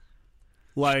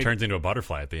 Like, Turns into a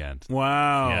butterfly at the end.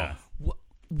 wow. Yeah.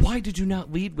 Why did you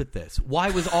not lead with this? Why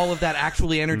was all of that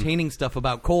actually entertaining stuff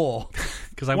about coal?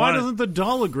 Because I Why wanted... doesn't the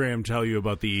Dollogram tell you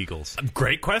about the Eagles?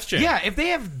 Great question. Yeah, if they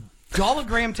have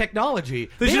Dollogram technology,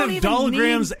 They should don't have even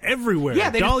Dollograms need- everywhere. Yeah,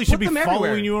 they just Dolly should put be them following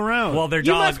everywhere. you around. Well, they're You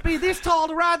Dolly... must be this tall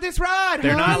to ride this ride.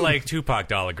 They're huh? not like Tupac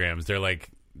Dollograms.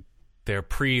 They're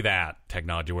pre that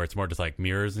technology where it's more just like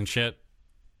mirrors and shit.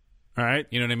 all right.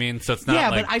 You know what I mean? So it's not Yeah,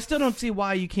 like... but I still don't see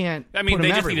why you can't. I mean, put they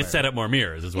them just need everywhere. to set up more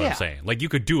mirrors is what Yeah. I'm saying. Like, you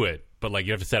could do it, but like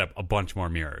you have to set up a bunch more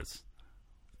mirrors.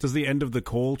 Does the end of the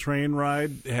coal train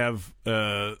ride have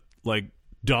like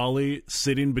Dolly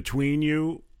sitting between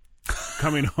you,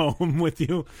 coming home with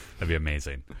you? That'd be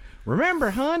amazing.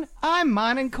 Remember, hun, I'm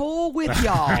mining coal with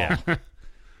y'all. Yeah.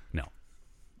 No.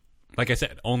 Like I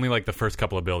said, only like the first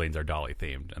couple of buildings are Dolly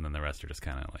themed, and then the rest are just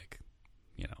kind of like,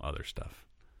 other stuff.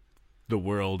 The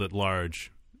world at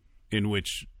large, in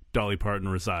which Dolly Parton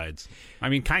resides. I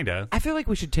mean, kinda. I feel like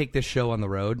we should take this show on the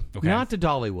road, Okay. not to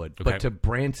Dollywood, Okay. but to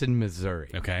Branson, Missouri.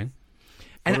 Okay.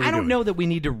 And are we I don't doing? know that we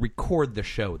need to record the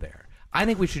show there. I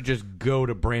think we should just go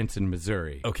to Branson,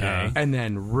 Missouri. Okay. And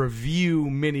then review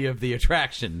many of the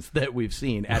attractions that we've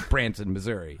seen at Branson,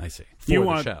 Missouri. I see. For you the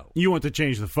want show. you want to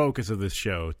change the focus of this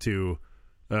show to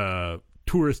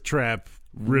tourist trap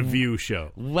review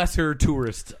show. Lesser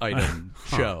tourist item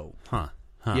show. Huh.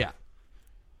 Yeah.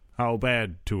 How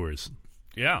bad tours?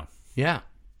 Yeah. Yeah.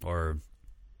 Or,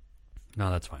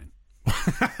 no, that's fine.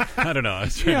 I don't know. I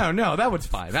was trying No, that was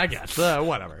fine. I guess.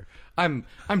 Whatever. I'm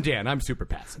Dan. I'm super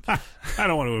passive. I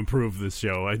don't want to improve this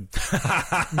show.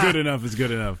 Good enough is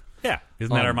good enough. Yeah.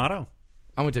 Isn't that our motto?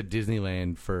 I went to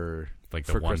Disneyland for Like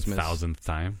the for Christmas. 1,000th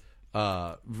time.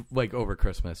 Like over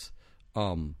Christmas,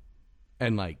 and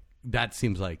like that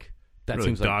seems like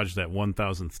Really dodged that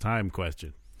 1,000th time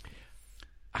question.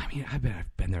 I mean, I've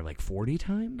been there like 40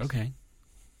 times. Okay.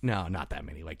 No, not that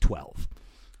many. Like 12.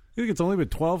 You think it's only been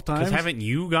 12 times? Because haven't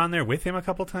you gone there with him a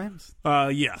couple times?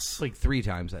 Yes. Like 3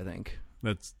 times, I think.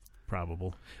 That's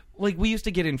probable. Like we used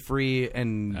to get in free,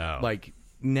 and like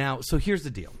now. So here's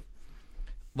the deal.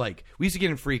 Like we used to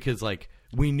get in free because like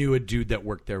we knew a dude that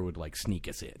worked there would like sneak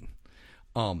us in.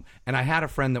 And I had a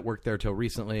friend that worked there till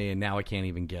recently, and now I can't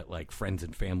even get like friends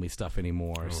and family stuff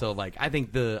anymore. So like I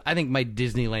think my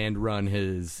Disneyland run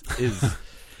is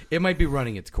it might be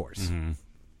running its course. Mm-hmm.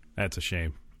 That's a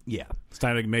shame. Yeah, it's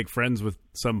time to make friends with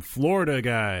some Florida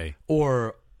guy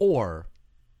or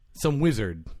some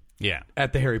wizard. Yeah,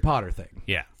 at the Harry Potter thing.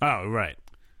 Yeah. Oh, right.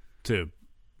 To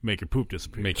make your poop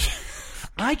disappear.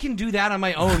 I can do that on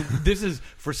my own. This is,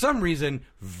 for some reason,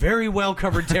 very well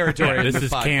covered territory. Yeah, this in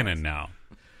is podcast. canon now.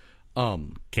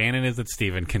 Canon is that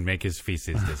Steven can make his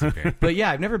feces disappear. But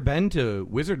yeah, I've never been to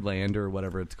Wizardland or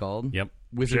whatever it's called. Yep.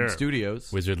 Wizard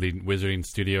Studios. Wizarding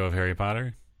Studio of Harry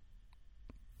Potter?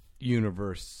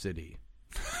 University.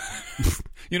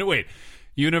 Wait.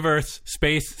 Universe,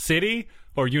 Space, City,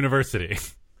 or University?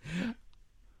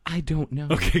 I don't know.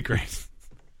 Okay, great.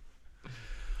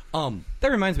 That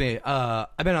reminds me,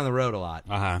 I've been on the road a lot.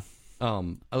 Uh-huh.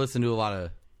 I listen to a lot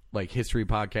of like history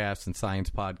podcasts and science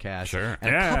podcasts. Sure.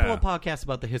 And a couple of podcasts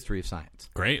about the history of science.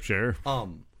 Great. Sure.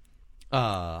 Those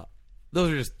are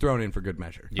just thrown in for good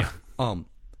measure. Yeah. What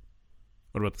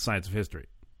about the science of history?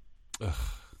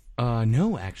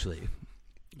 No, actually.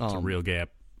 It's a real gap.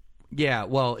 Yeah,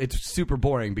 well, it's super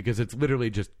boring because it's literally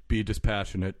just be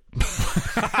dispassionate.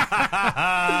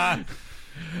 Wow,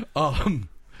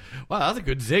 that's a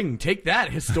good zing. Take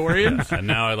that, historians. And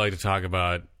now I'd like to talk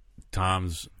about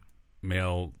Tom's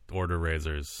mail order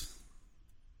razors.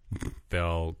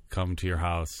 They'll come to your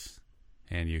house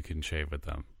and you can shave with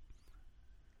them.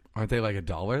 Aren't they like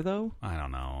 $1 though? I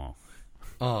don't know.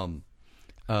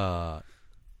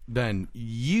 Then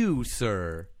you,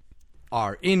 sir,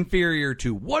 are inferior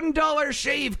to $1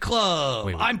 Shave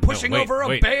Club. I'm pushing over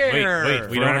a bear.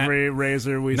 For every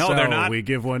razor we sell, they're not. We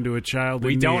give one to a child.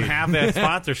 We in don't need. have that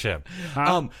sponsorship.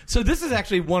 So this is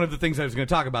actually one of the things I was going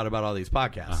to talk about all these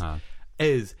podcasts.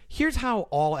 Is here's how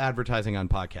all advertising on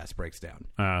podcasts breaks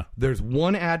down. There's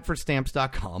one ad for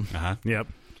Stamps.com. Yep.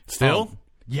 Still?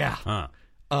 Yeah.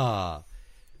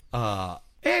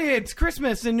 Hey, it's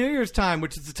Christmas and New Year's time,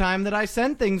 which is the time that I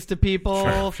send things to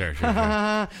people. Sure.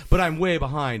 But I'm way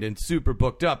behind and super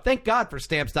booked up. Thank God for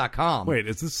Stamps.com. Wait,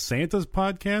 is this Santa's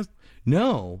podcast?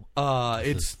 No.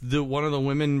 It's one of the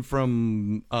women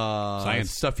from Science.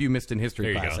 Stuff You Missed in History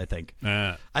There you class, go. I think.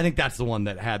 Uh, I think that's the one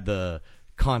that had the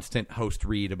constant host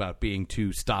read about being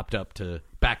too stopped up to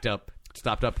backed up,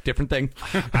 stopped up, different thing.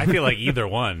 I feel like either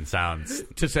one sounds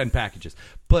to send packages.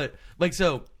 But, like,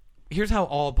 so here's how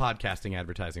all podcasting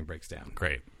advertising breaks down.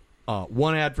 great.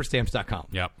 One ad for Stamps.com.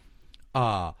 Yep.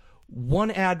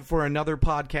 One ad for another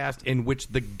podcast in which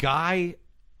the guy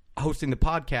hosting the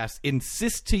podcast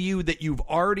insists to you that you've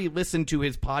already listened to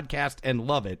his podcast and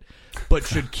love it, but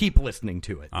should keep listening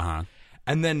to it.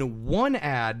 And then one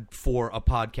ad for a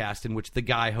podcast in which the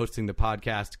guy hosting the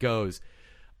podcast goes,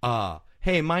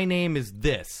 hey, my name is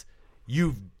this.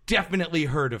 You've definitely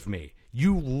heard of me.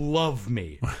 You love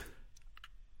me.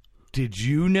 Did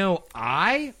you know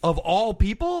I, of all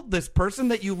people, this person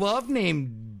that you love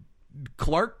named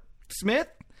Clark Smith,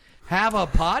 have a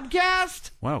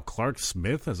podcast? wow, Clark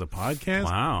Smith has a podcast?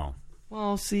 Wow.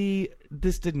 Well, see,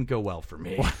 this didn't go well for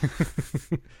me.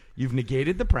 You've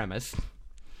negated the premise.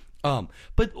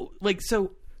 But, like,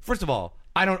 so, first of all,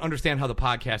 I don't understand how the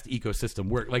podcast ecosystem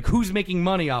works. Like, who's making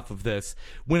money off of this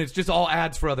when it's just all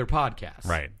ads for other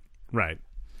podcasts? Right.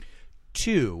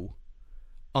 2,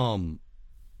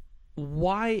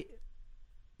 why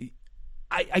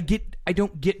I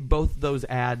don't get both those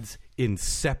ads in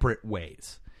separate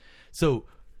ways. So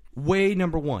way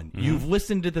number 1, you've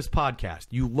listened to this podcast.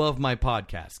 You love my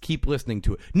podcast. Keep listening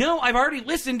to it. No, I've already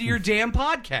listened to your damn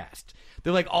podcast.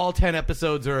 They're like, all 10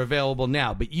 episodes are available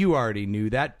now, but you already knew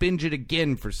that. Binge it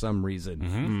again for some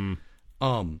reason.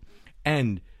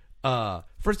 And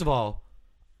first of all,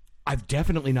 I've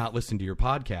definitely not listened to your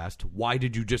podcast. Why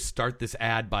did you just start this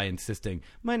ad by insisting,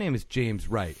 my name is James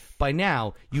Wright? By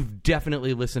now, you've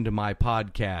definitely listened to my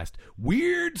podcast,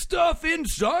 Weird Stuff in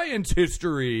Science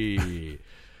History.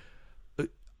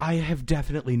 I have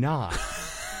definitely not.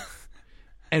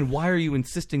 And why are you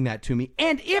insisting that to me?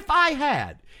 And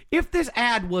if this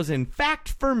ad was in fact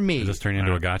for me... Is this turning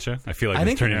into a gotcha? I feel like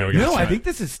it's turning into a gotcha. No, I think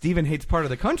this is Stephen Hates part of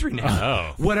the country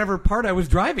now. Oh. Whatever part I was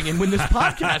driving in when this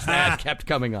podcast ad kept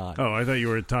coming on. Oh, I thought you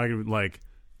were talking like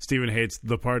Stephen hates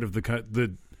the part of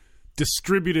the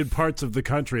distributed parts of the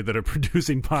country that are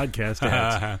producing podcast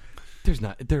ads.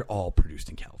 They're all produced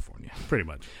in California. Pretty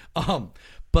much.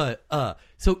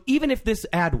 So even if this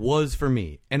ad was for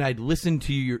me and I'd listen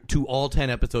to all 10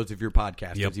 episodes of your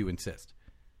podcast as you insist,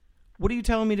 what are you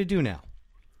telling me to do now?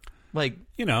 Like,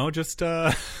 just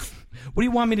what do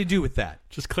you want me to do with that?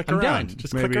 just click I'm around. done.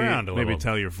 Just Maybe, click around a little. maybe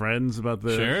tell your friends about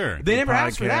the Sure. They never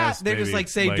ask for that. podcast. They just Maybe,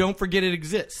 say, don't forget it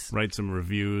exists. Write some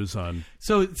reviews on.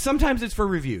 So sometimes it's for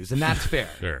reviews, and that's fair.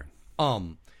 Sure.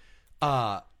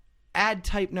 Ad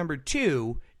type number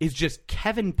 2 is just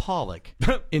Kevin Pollak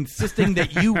insisting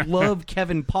that you love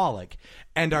Kevin Pollak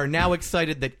and are now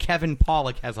excited that Kevin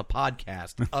Pollak has a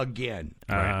podcast again.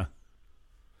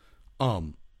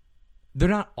 They're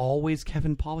not always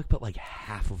Kevin Pollak, but like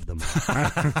half of them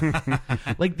are.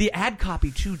 Like the ad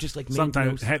copy too, just like made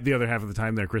Sometimes the other half of the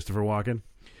time they're Christopher Walken.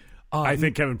 I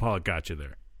think Kevin Pollak got you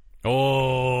there.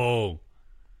 Oh,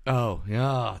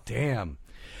 yeah, damn.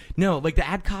 No, like the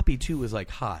ad copy too was like,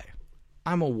 "Hi,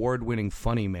 I'm award-winning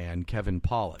funny man Kevin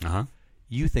Pollak.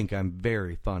 You think I'm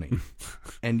very funny,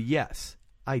 and yes,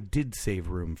 I did save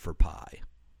room for pie.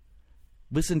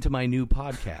 Listen to my new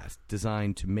podcast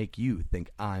designed to make you think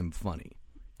I'm funny.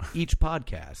 Each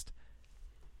podcast,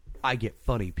 I get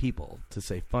funny people to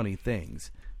say funny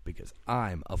things because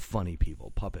I'm a funny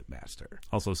people puppet master."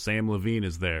 Also, Sam Levine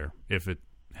is there if it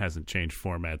hasn't changed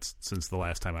formats since the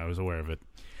last time I was aware of it.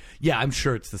 Yeah, I'm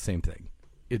sure it's the same thing.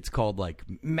 It's called like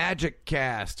Magic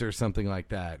Cast or something like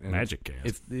that. And Magic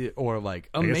Cast. Or like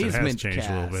I guess it has Amazement changed Cast.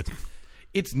 a little bit.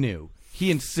 It's new.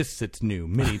 He insists it's new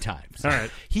many times. All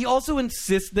right. He also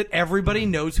insists that everybody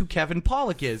knows who Kevin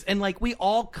Pollak is. And like we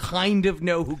all kind of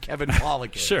know who Kevin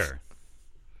Pollak is. sure.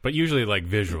 But usually, like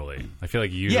visually, I feel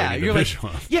like you usually need you're the like,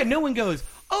 visual. yeah, no one goes,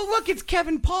 "Oh, look, it's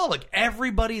Kevin Pollak."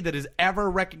 Everybody that has ever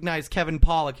recognized Kevin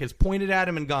Pollak has pointed at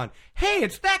him and gone, "Hey,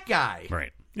 it's that guy."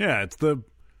 Right. Yeah,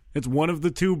 it's one of the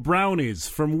 2 brownies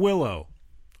from Willow.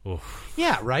 Oof.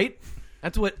 Yeah, right?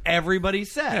 That's what everybody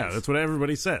says. Yeah, that's what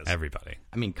everybody says. Everybody.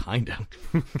 I mean, kind of.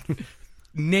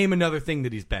 Name another thing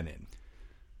that he's been in.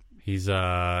 He's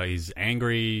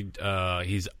angry.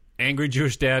 He's angry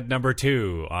Jewish dad number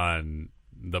 2 on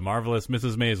the Marvelous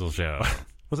Mrs. Maisel show.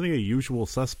 Wasn't he a usual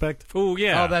suspect? Oh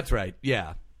yeah. Oh, that's right.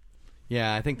 Yeah.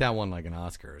 Yeah, I think that won like an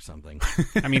Oscar or something.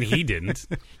 I mean, he didn't.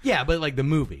 Yeah, but like the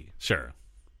movie. Sure.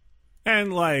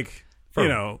 And like,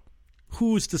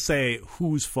 who's to say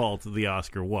whose fault the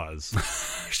Oscar was?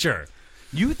 Sure.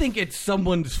 You think it's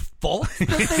someone's fault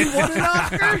that they won an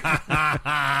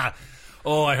Oscar?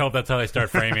 Oh, I hope that's how they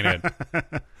start framing it.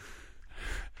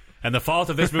 And the fault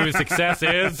of this movie's success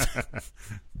is...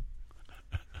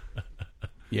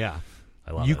 Yeah.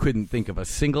 I love You it. couldn't think of a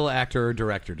single actor or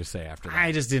director to say after that.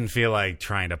 I just didn't feel like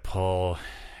trying to pull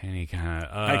any kind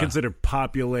of... I consider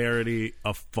popularity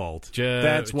a fault.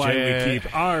 That's why we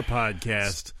keep our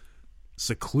podcast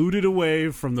secluded away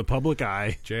from the public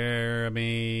eye.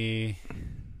 Jeremy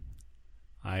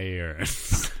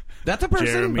Irons. That's a person.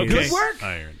 Jeremy Good work.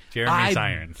 Irons. Jeremy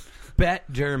Irons.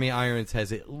 Bet Jeremy Irons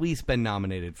has at least been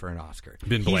nominated for an Oscar.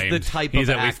 Been blamed. He's the type He's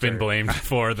of at least actor- been blamed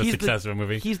for the He's success of a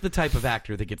movie. He's the type of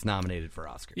actor that gets nominated for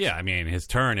Oscars. Yeah, I mean, his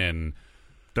turn in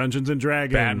Dungeons and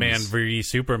Dragons. Batman v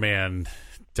Superman,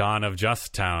 Dawn of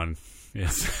Justtown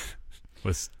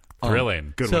was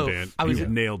thrilling. Good So, one, Dan. I was- You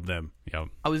nailed them. Yep.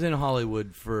 I was in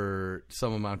Hollywood for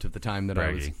some amount of the time that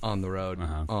I was Braggy. on the road.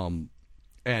 Uh-huh.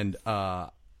 And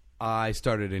I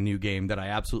started a new game that I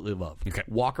absolutely love. Okay.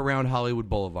 Walk around Hollywood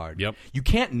Boulevard. Yep. You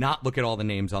can't not look at all the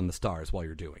names on the stars while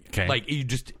you're doing it. Okay. Like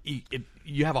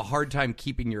you have a hard time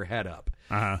keeping your head up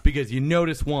Uh-huh. because you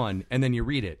notice one and then you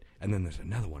read it and then there's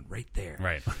another one right there.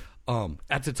 Right.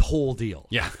 That's its whole deal.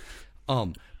 Yeah.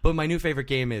 But my new favorite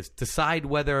game is decide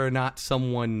whether or not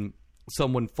someone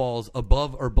falls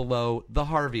above or below the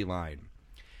Harvey line.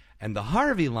 And the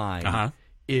Harvey line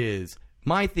is,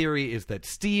 my theory is that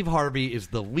Steve Harvey is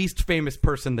the least famous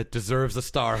person that deserves a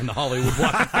star in the Hollywood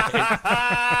Walk of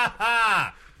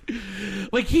Fame.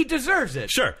 Like, he deserves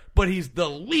it. Sure. But he's the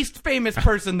least famous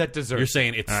person that deserves You're it.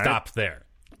 saying it stopped there.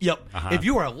 Yep. If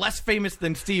you are less famous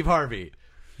than Steve Harvey,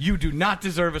 you do not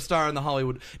deserve a star in the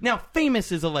Hollywood. Now,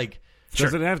 famous is a like...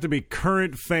 Does it have to be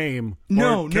current fame?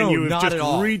 No, or can you have not just at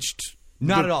all. reached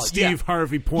Not the at all. Steve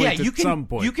Harvey point you at can, some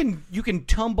point? You can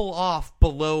tumble off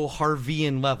below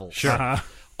Harveyan levels. Sure. Uh-huh.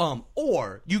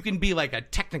 Or you can be like a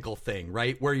technical thing,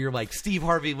 right? Where you're like Steve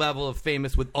Harvey level of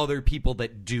famous with other people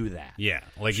that do that. Yeah,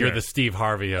 like you're the Steve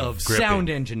Harvey of gripping. Sound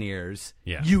engineers.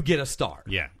 Yeah. You get a star.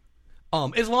 Yeah.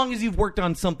 As long as you've worked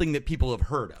on something that people have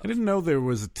heard of. I didn't know there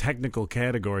was a technical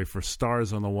category for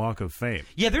stars on the Walk of Fame.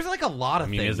 Yeah, there's like a lot of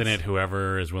I mean, things. isn't it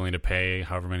whoever is willing to pay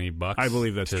however many bucks? I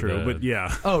believe that's true, but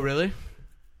yeah. Oh, really?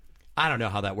 I don't know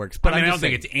how that works, but I mean, I I'm don't just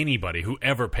think saying. it's anybody,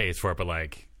 whoever pays for it, but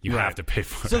like you have to pay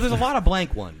for it. So there's a lot of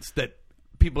blank ones that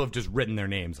people have just written their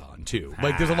names on too.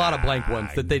 Like there's a lot of blank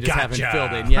ones that they just haven't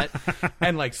filled in yet,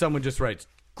 and like someone just writes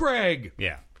Greg,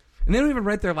 Yeah. and they don't even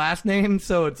write their last name.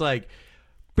 So it's like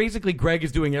basically Greg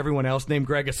is doing everyone else named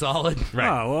Greg a solid. Right.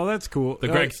 Oh, well, that's cool. The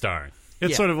Greg Star.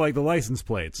 It's Yeah. sort of like the license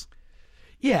plates.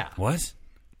 Yeah, What?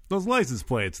 Those license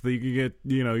plates that you can get,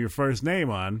 your first name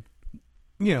on.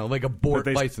 like a board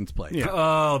But they- license plate. Yeah.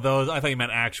 Oh, those. I thought you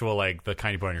meant actual, like the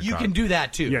kind you put on your You car. can do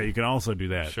that too. Yeah, you can also do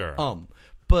that. Sure.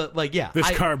 But like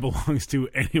This car belongs to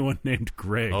anyone named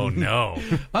Greg. Oh, no.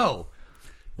 Oh,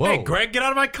 whoa. Hey, Greg, get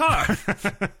out of my car.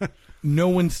 No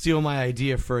one steal my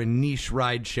idea for a niche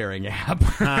ride sharing app.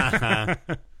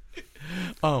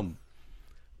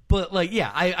 But like,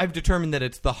 yeah, I've determined that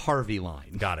it's the Harvey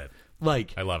line. Got it.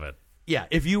 Like, I love it. yeah,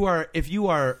 if you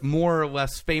are more or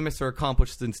less famous or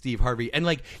accomplished than Steve Harvey, and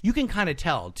like you can kind of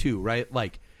tell too, right?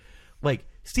 Like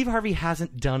Steve Harvey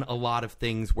hasn't done a lot of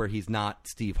things where he's not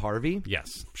Steve Harvey.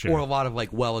 Yes. Or a lot of like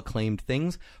well-acclaimed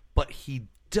things, but he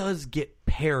does get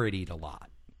parodied a lot,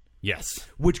 Yes.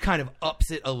 which kind of ups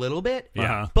it a little bit.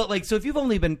 Yeah. But like, so if you've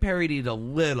only been parodied a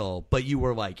little, but you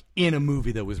were like in a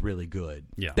movie that was really good,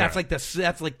 Yeah. that's like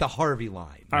the Harvey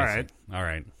line. All right. All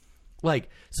right. Like,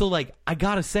 so like, I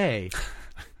gotta say,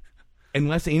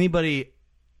 unless anybody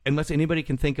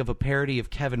can think of a parody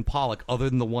of Kevin Pollak other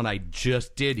than the one I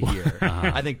just did here,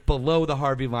 I think below the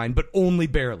Harvey line, but only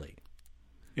barely.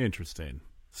 Interesting.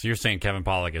 So you're saying Kevin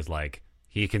Pollak is like,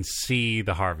 he can see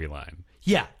the Harvey line.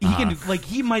 Yeah, he can like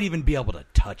he might even be able to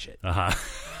touch it. But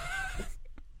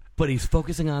he's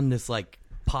focusing on this like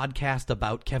podcast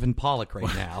about Kevin Pollak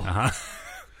right now.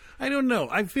 I don't know.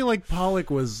 I feel like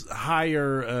Pollock was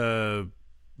higher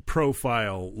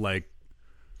profile, like,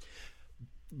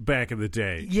 back in the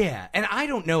day. Yeah, and I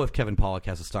don't know if Kevin Pollak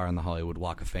has a star on the Hollywood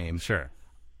Walk of Fame. Sure.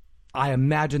 I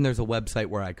imagine there's a website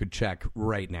where I could check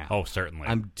right now. Oh, certainly.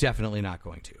 I'm definitely not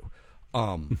going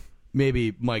to.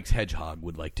 Maybe Mike's Hedgehog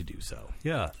would like to do so.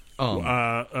 yeah.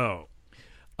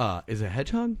 Is it a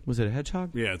hedgehog? Was it a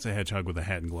hedgehog? Yeah, it's a hedgehog with a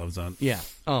hat and gloves on. Yeah.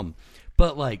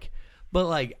 But like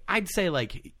I'd say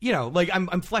like, like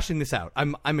I'm fleshing this out.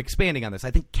 I'm expanding on this. I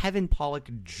think Kevin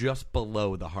Pollak just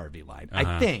below the Harvey line.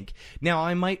 I think. Now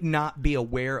I might not be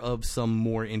aware of some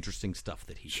more interesting stuff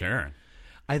that he did. Sure.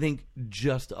 I think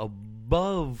just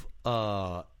above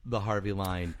the Harvey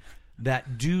line,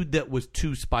 that dude that was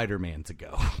 2 Spider-Mans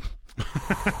ago.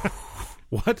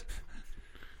 What?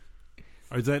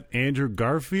 Is that Andrew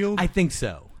Garfield? I think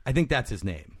so. I think that's his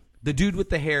name. The dude with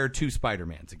the hair 2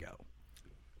 Spider-Mans ago.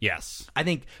 Yes. I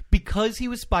think because he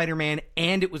was Spider-Man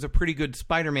and it was a pretty good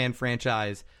Spider-Man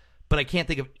franchise, but I can't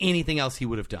think of anything else he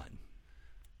would have done.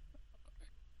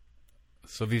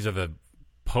 So these are the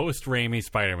post-Raimi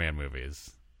Spider-Man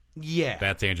movies. Yeah.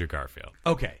 That's Andrew Garfield.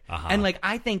 Okay. And like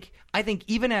I think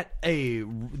even at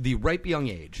the ripe young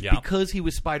age, Yeah. because he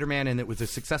was Spider-Man and it was a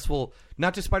successful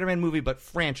not just Spider-Man movie but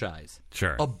franchise,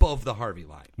 Sure. above the Harvey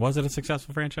line. Was it a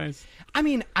successful franchise? I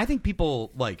mean, I think people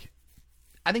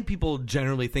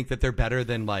generally think that they're better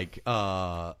than like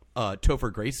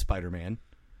Topher Grace Spider-Man.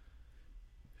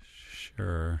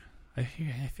 Sure. I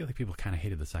feel like people kind of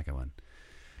hated the second one.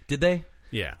 Did they?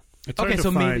 Yeah. It's hard Okay, to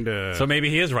so find, So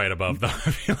maybe he is right above the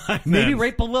Harvey line. Maybe then.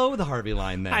 right below the Harvey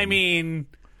line then. I mean,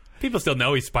 people still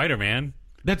know he's Spider-Man.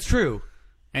 That's true.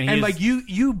 And And he's, like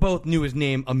you both knew his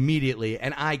name immediately,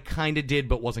 and I kind of did,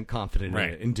 but wasn't confident Right.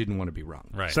 in it and didn't want to be wrong.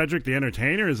 right. Cedric the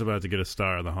Entertainer is about to get a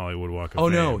star on the Hollywood Walk of Oh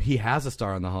Fame. no, he has a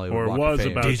star on the Hollywood Or Walk was of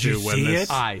Fame. about Did you to when see this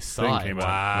it? I saw thing it. came Wow.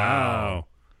 out.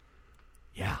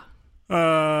 Yeah,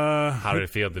 How did it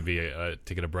feel to be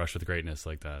to get a brush with greatness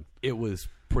like that? it was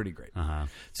pretty great. Uh-huh.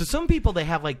 So some people they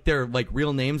have like their like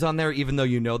real names on there, even though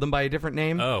you know them by a different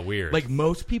name. Oh, weird. Like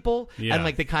most people, Yeah. and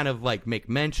like they kind of like make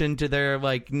mention to their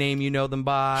like name you know them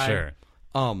by. Sure.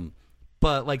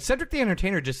 But like Cedric the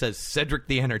Entertainer just says Cedric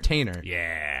the Entertainer,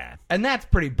 Yeah. and that's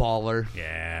pretty baller.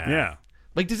 Yeah. Yeah.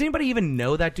 Like, does anybody even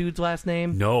know that dude's last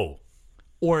name? No.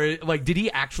 Or like, did he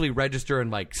actually register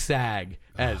in like SAG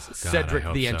as God, Cedric I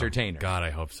hope the so. Entertainer? God, I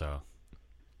hope so.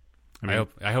 mean-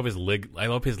 I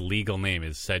hope his legal name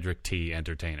is Cedric T.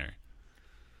 Entertainer.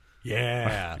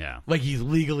 Yeah. Yeah. Like he's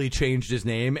legally changed his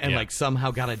name and Yeah. like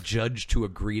somehow got a judge to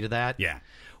agree to that. Yeah.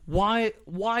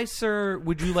 why, sir,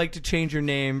 would you like to change your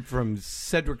name from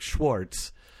Cedric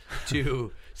Schwartz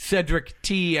to Cedric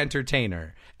T.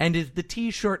 Entertainer? And is the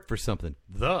T short for something?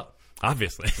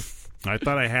 Obviously. I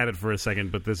thought I had it for a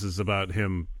second, but this is about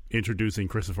him introducing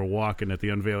Christopher Walken at the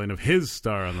unveiling of his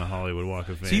star on the Hollywood Walk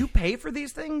of Fame. So you pay for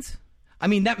these things? I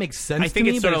mean, that makes sense I think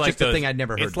to me, it's sort but of it's like just a those, thing I'd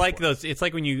never heard It's like before. those. It's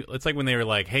like when they were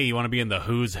like, "Hey, you want to be in the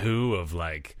who's who of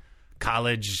like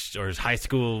college or high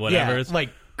school, whatever." Yeah, like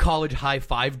college high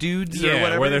five dudes or Yeah,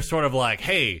 whatever. where they're sort of like,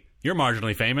 "Hey, you're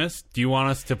marginally famous. Do you want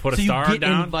us to put so a star you get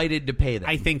down?" invited to pay them.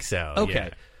 I think so. Okay. yeah.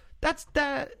 That's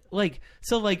that. Like,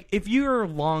 so, like, if you're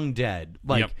long dead,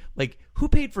 like, Yep. like, who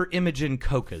paid for Imogen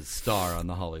Coca's star on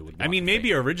the Hollywood Walk I mean, of maybe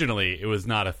Fame? originally it was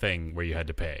not a thing where you had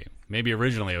to pay. Maybe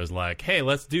originally it was like, "Hey,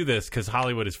 let's do this because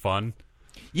Hollywood is fun."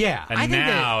 Yeah, And I think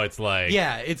now that, it's like,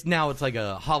 yeah, it's like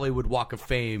a Hollywood Walk of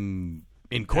Fame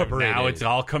incorporated. now it's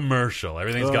all commercial.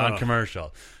 Everything's gone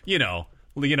commercial. You know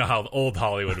how old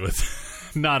Hollywood was.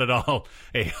 Not at all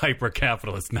a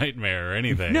hyper-capitalist nightmare or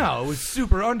anything. No, it was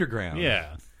super underground.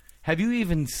 Yeah. Have you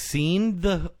even seen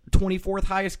the 24th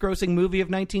highest grossing movie of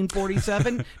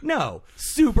 1947? No,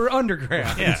 super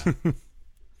underground. Yeah.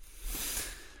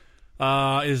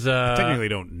 I technically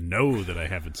don't know that I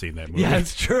haven't seen that movie. Yeah,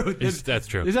 it's true. That's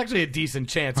true. There's actually a decent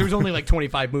chance. There's only like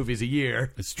 25 movies a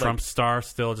year. Is Trump's star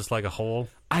still just like a hole?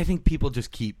 I think people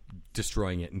just keep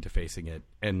destroying it and defacing it.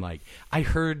 And like, I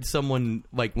heard someone,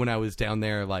 like, when I was down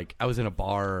there, like, I was in a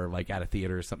bar or like at a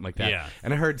theater or something like that. Yeah.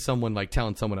 And I heard someone like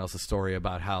telling someone else a story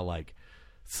about how like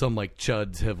some like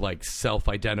chuds have like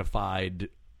self-identified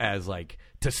as like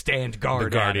to stand guard.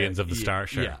 The at Guardians it. of the Star?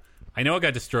 Sure. Yeah. I know it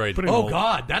got destroyed. Oh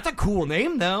God, that's a cool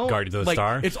name though. Guardians of the Like,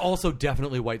 Star? It's also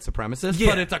definitely white supremacist,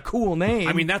 Yeah. but it's a cool name.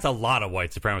 I mean, that's a lot of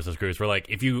white supremacist groups where, like,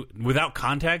 if you, without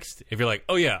context, if you're like,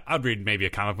 oh, yeah, I'd read maybe a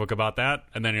comic book about that,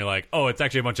 and then you're like, oh, it's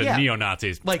actually a bunch of Yeah.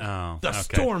 neo-Nazis. like oh, the okay.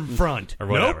 Stormfront Or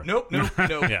whatever. Nope.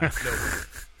 Yeah.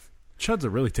 Chuds are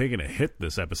really taking a hit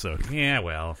this episode. Yeah,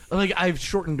 well. Like I've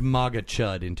shortened MAGA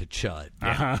Chud into Chud.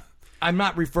 Uh-huh. I'm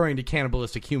not referring to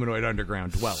cannibalistic humanoid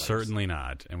underground dwellers. Certainly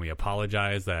not. And we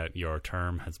apologize that your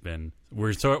term has been...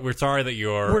 We're sorry that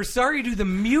you're... We're sorry to the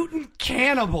mutant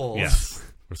cannibals Yes.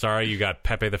 We're sorry you got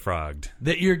Pepe the Frogged.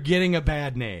 that you're getting a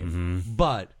bad name, Mm-hmm.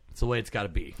 but it's the way it's got to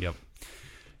be. Yep.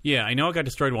 Yeah, I know it got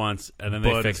destroyed once, and then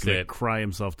they Bud is fixed gonna it. cry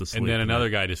himself to sleep. And then tonight. another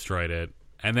guy destroyed it.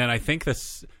 And then I think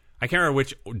this... I can't remember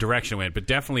which direction it went, but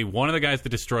definitely one of the guys that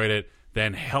destroyed it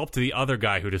then helped the other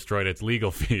guy who destroyed its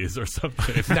legal fees or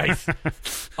something. Nice.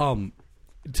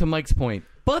 To Mike's point,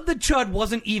 Bud the Chud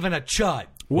wasn't even a Chud.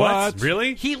 What?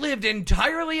 Really? He lived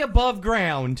entirely above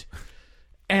ground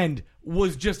and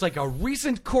was just like a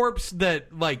recent corpse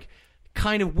that, like,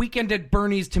 kind of Weekend at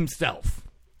Bernie's himself.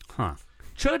 Huh.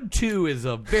 Chud 2 is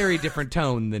a very different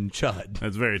tone than Chud.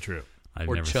 That's very true. I've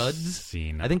Or never Chuds?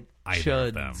 seen I think either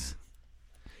of them. Chuds.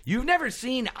 You've never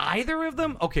seen either of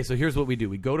them? Okay, so here's what we do.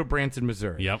 We go to Branson,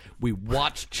 Missouri. Yep. We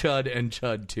watch Chud and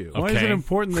Chud 2. Why is Okay. it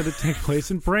important that it take place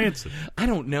in Branson? I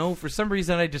don't know. For some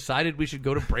reason, I decided we should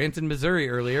go to Branson, Missouri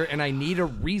earlier, and I need a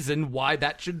reason why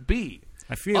that should be.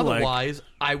 I feel like Otherwise,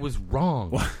 I was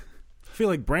wrong. I feel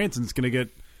like Branson's going to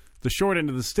get the short end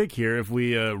of the stick here if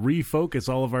we refocus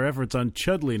all of our efforts on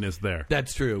chudliness there.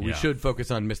 That's true. We Yeah. should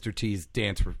focus on Mr. T's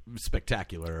dance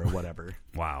spectacular or whatever.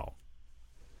 Wow.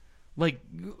 Like,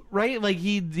 right? Like,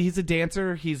 he's a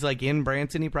dancer. He's, like, in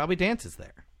Branson. He probably dances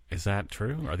there. Is that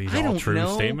true? Are these I all don't true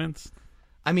know. statements?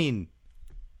 I mean,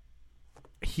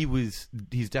 he's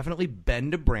definitely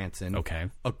been to Branson. Okay.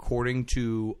 According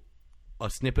to a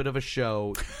snippet of a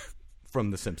show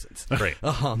from The Simpsons. Great.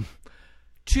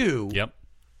 2, Yep.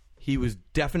 he was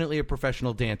definitely a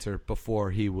professional dancer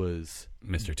before he was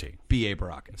Mr. T. B.A.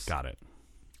 Baracus. Got it.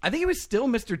 I think he was still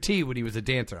Mr. T when he was a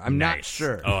dancer. I'm not Nice.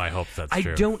 sure. Oh, I hope that's I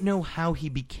true. don't know how he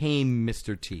became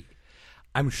Mr. T.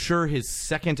 I'm sure his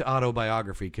second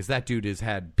autobiography, because that dude has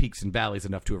had peaks and valleys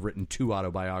enough to have written 2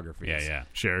 autobiographies. Yeah.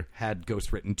 Sure. Had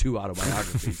Ghost written 2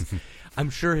 autobiographies. I'm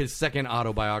sure his second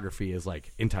autobiography is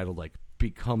like entitled like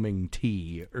Becoming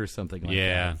T or something like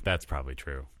Yeah, that. that's probably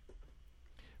true.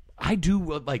 I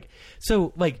do like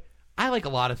so like I like a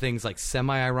lot of things like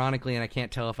semi-ironically, and I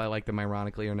can't tell if I like them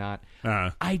ironically or not.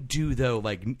 I do though,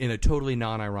 like in a totally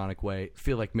non-ironic way,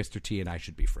 feel like Mr. T and I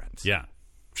should be friends. Yeah.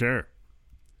 Sure.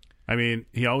 I mean,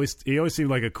 he always seemed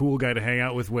like a cool guy to hang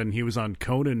out with when he was on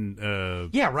Conan.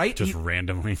 Yeah, right. Just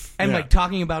randomly. and yeah. like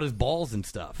talking about his balls and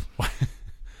stuff.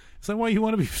 Is that why you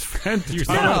want to be his friend? You're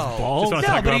Talk saying- about No, his balls? Just wanna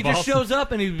no, talk but he about just balls? shows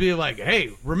up and he'd be like, "Hey,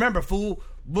 remember, fool,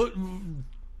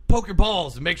 poke your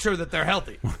balls and make sure that they're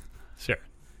healthy." Sure.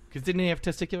 Because didn't he have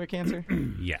testicular cancer?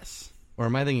 Yes. Or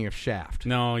am I thinking of Shaft?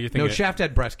 No, you're No, thinking... Shaft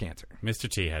had breast cancer. Mr.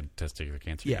 T had testicular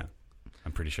cancer. Yeah.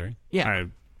 I'm pretty sure. Yeah.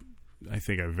 I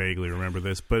think I vaguely remember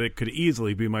this, but it could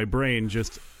easily be my brain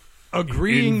just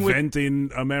Agreeing with...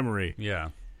 inventing a memory. Yeah.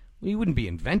 Well, you wouldn't be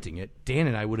inventing it. Dan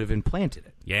and I would have implanted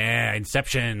it. Yeah,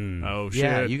 Inception. Oh, shit.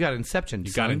 Yeah, you got Inception.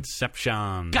 You got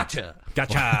Inception. Gotcha.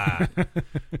 Gotcha.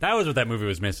 That was what that movie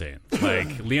was missing.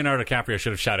 Like, Leonardo DiCaprio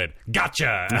should have shouted, gotcha,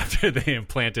 after they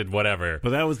implanted whatever. But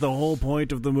that was the whole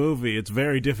point of the movie. It's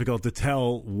very difficult to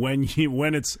tell when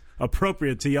it's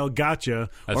appropriate to yell gotcha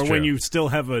That's or true. when you still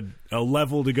have a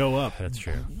level to go up. That's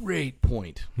true. Great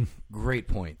point. Great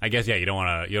point. I guess, yeah, you don't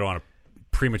want to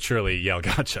prematurely yell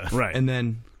gotcha. Right. And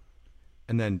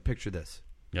then picture this.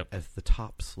 Yep. As the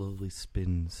top slowly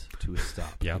spins to a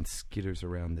stop Yep. and skitters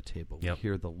around the table, Yep. we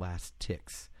hear the last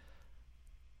ticks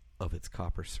of its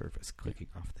copper surface clicking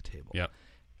off the table. Yep.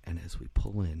 And as we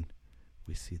pull in,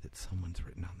 we see that someone's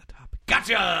written on the top,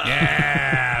 "Gotcha!"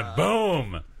 Yeah,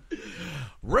 boom.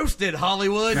 Roasted,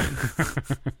 Hollywood.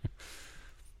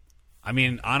 I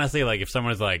mean, honestly, like if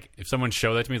someone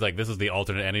showed that to me, like this is the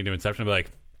alternate ending to Inception, I'd be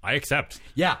like, I accept.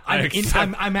 Yeah,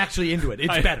 I'm actually into it. It's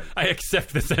better. I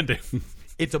accept this ending.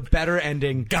 It's a better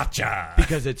ending. Gotcha.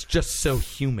 Because it's just so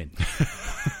human.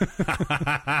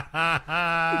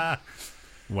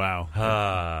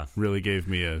 Wow. Really gave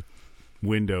me a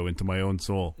window into my own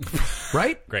soul.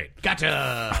 Right? Great.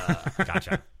 Gotcha.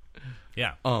 Gotcha.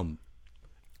 Yeah.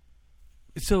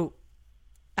 So,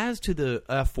 as to the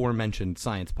aforementioned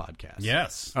science podcast.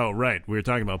 Yes. Oh, right. We were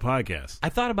talking about podcasts. I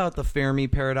thought about the Fermi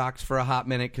paradox for a hot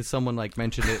minute because someone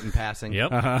mentioned it in passing.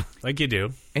 Yep. Like you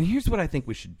do. And here's what I think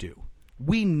we should do.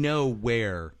 We know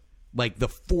where the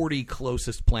 40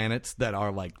 closest planets that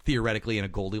are theoretically in a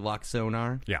Goldilocks zone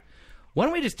are. Yeah. Why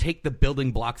don't we just take the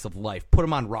building blocks of life, put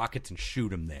them on rockets, and shoot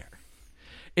them there?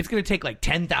 It's going to take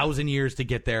 10,000 years to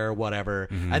get there or whatever,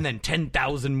 and then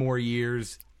 10,000 more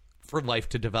years for life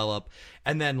to develop,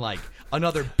 and then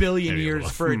another billion Maybe a years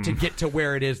little. for it to get to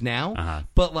where it is now. Uh-huh.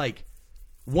 But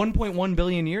 1.1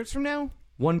 billion years from now,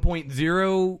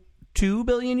 1.02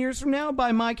 billion years from now,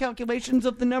 by my calculations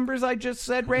of the numbers I just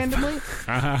said randomly,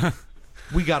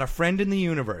 we got a friend in the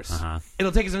universe.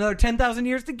 It'll take us another 10,000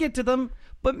 years to get to them,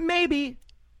 but maybe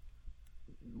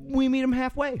we meet them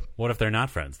halfway. What if they're not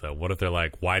friends, though? What if they're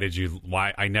like, why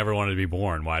I never wanted to be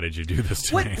born. Why did you do this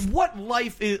to me? What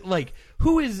life is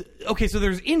who is okay, so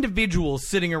there's individuals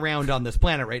sitting around on this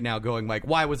planet right now going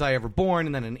why was I ever born?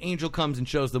 And then an angel comes and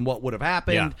shows them what would have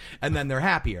happened, Yeah. and then they're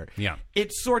happier. Yeah.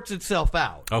 It sorts itself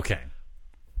out. Okay.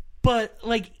 But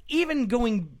even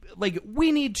going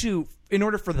we need to, in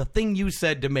order for the thing you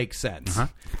said to make sense,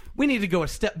 we need to go a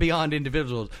step beyond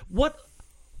individuals. What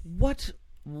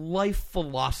life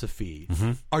philosophy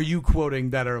are you quoting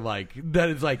that are that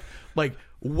is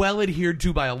well adhered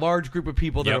to by a large group of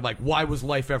people that Yep. are why was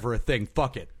life ever a thing?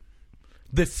 Fuck it.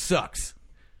 This sucks.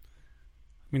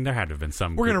 I mean, there had to have been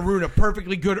some. We're going to ruin a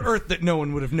perfectly good Earth that no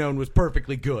one would have known was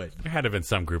perfectly good. There had to have been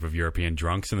some group of European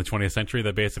drunks in the 20th century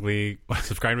that basically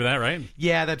subscribed to that, right?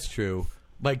 Yeah, that's true.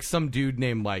 Some dude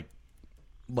named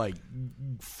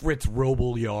Fritz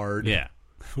Robelyard. Yeah.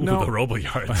 Ooh, No. the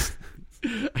Robelyards.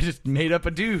 I just made up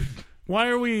a dude. Why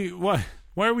are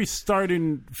we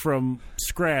starting from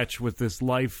scratch with this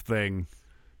life thing?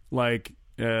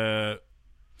 Because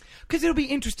it'll be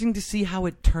interesting to see how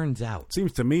it turns out.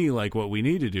 Seems to me like what we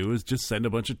need to do is just send a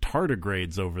bunch of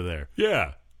tardigrades over there.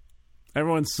 Yeah.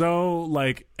 Everyone's so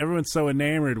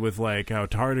enamored with how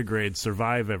tardigrades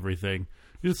survive everything.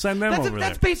 You just send them over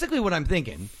That's there. basically what I'm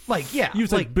thinking. Yeah.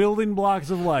 Use building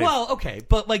blocks of life. Well, okay,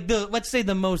 but let's say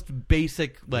the most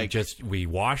basic We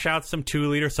wash out some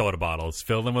 2-liter soda bottles,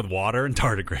 fill them with water and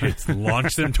tardigrades,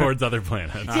 launch them towards other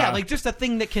planets. just a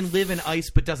thing that can live in ice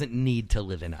but doesn't need to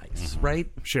live in ice, right?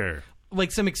 Sure.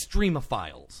 Some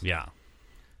extremophiles. Yeah.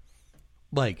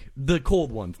 The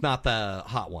cold ones, not the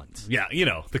hot ones. Yeah,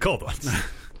 the cold ones.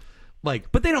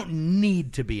 But they don't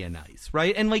need to be in ice,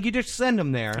 right? And you just send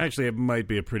them there. Actually, it might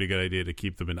be a pretty good idea to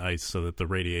keep them in ice so that the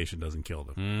radiation doesn't kill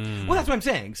them. Well, that's what I'm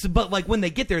saying. So, but when they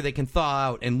get there, they can thaw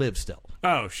out and live still.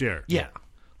 Oh, sure. Yeah.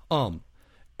 And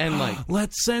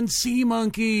Let's send sea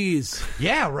monkeys.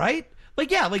 yeah, right?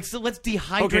 So let's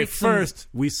dehydrate Okay, some- first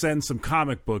we send some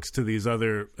comic books to these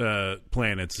other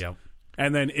planets. Yep.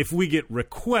 And then if we get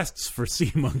requests for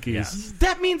sea monkeys, Yes.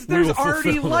 That means there's will fulfill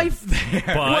already them. life there.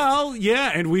 But well,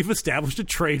 yeah, and we've established a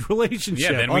trade relationship.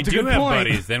 yeah, then Oh, we that's a do good have point.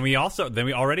 buddies. Then we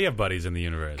already have buddies in the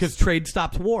universe. Because trade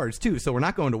stops wars, too, so we're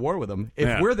not going to war with them. If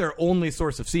Yeah. we're their only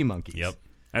source of sea monkeys. Yep.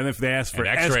 And if they ask for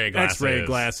And X-ray X-ray glasses.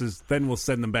 glasses, then we'll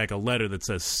send them back a letter that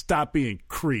says, "Stop being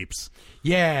creeps."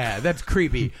 Yeah, that's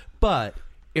creepy. But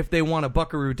if they want a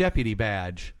Buckaroo Deputy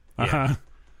badge, Uh-huh.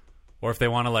 Or if they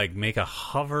want to like make a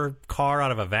hover car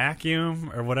out of a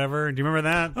vacuum or whatever. Do you remember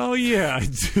that? Oh yeah, I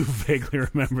do vaguely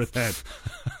remember that.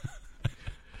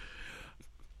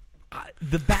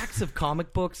 The backs of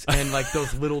comic books and like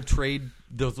those little trade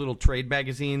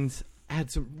magazines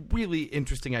had some really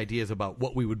interesting ideas about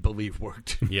what we would believe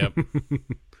worked. Yep.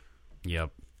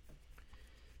 Yep.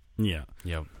 Yeah.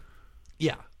 Yep.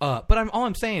 Yeah. But all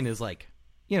I'm saying is like,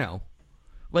 you know,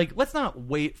 like let's not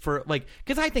wait for like,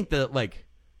 because I think the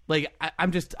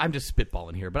I'm just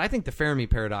spitballing here, but I think the Fermi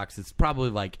paradox is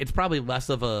probably like, it's probably less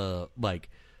of a like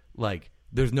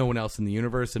there's no one else in the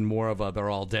universe and more of a they're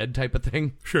all dead type of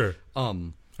thing. Sure. I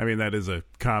mean, that is a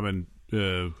common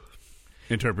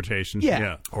interpretation.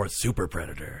 Yeah. Or a super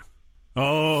predator.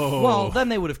 Oh. Well, then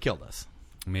they would have killed us.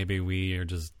 Maybe we're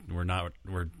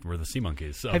the sea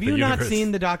monkeys. Have you not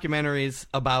seen the documentaries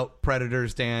about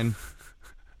predators, Dan?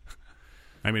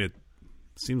 I mean, it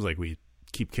seems like we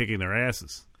keep kicking their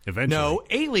asses. Eventually. No,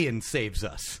 Alien saves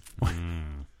us.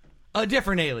 A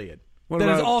different alien What that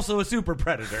is about- also a super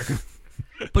predator,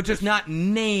 but just not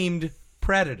named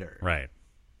predator. Right.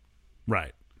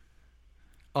 Right.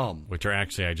 Which are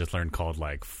actually, I just learned, called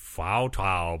like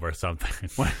Fautaub or something.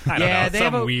 I don't Yeah, know. they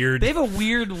Some have weird. They have a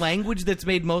weird language that's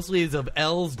made mostly of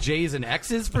L's, J's, and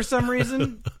X's for some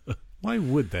reason. Why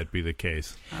would that be the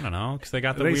case? I don't know, because they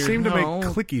got the They weird. seem to make No.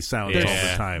 clicky sounds Yeah.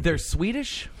 all the time. They're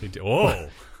Swedish. They do- Oh,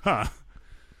 Huh.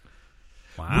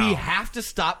 wow. We have to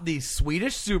stop these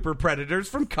Swedish super predators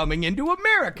from coming into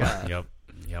America.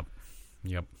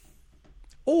 Yep.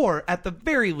 Or, at the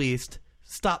very least,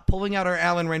 stop pulling out our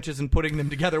Allen wrenches and putting them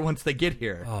together once they get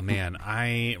here. Oh man,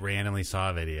 I randomly saw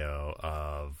a video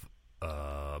of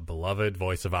beloved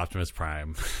voice of Optimus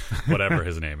Prime, whatever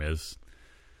his name is.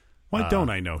 Why don't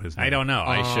I know his name? I don't know.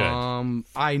 I should.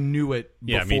 I knew it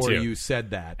Yeah, me before too. you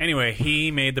said that. Anyway,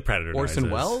 he made the Predator Orson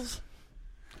noises. Welles?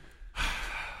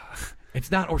 It's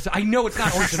not Orson. I know it's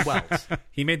not Orson Welles.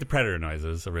 He made the Predator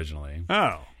noises originally,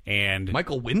 Oh. and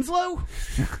Michael Winslow?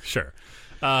 sure.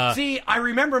 See, I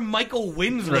remember Michael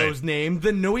Winslow's name,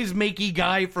 the noise-makey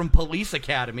guy from Police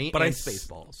Academy But and I s-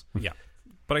 Spaceballs. Yeah,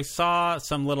 but I saw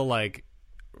some little like,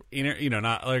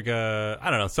 not like I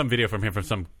don't know, some video from him from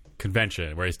some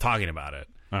convention where he's talking about it.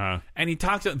 Uh-huh. And he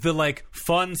talks the like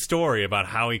fun story about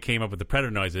how he came up with the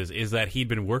Predator noises is that he'd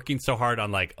been working so hard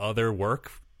on like other work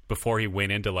before he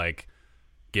went into like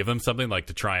give them something like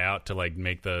to try out to like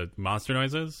make the monster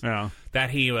noises. Yeah. That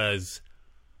he was.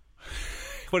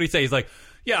 What did he say? He's like,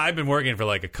 yeah, I've been working for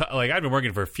I've been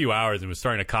working for a few hours and was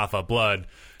starting to cough up blood,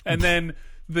 and then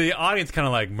the audience kind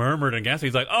of like murmured against.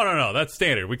 He's like, oh no, that's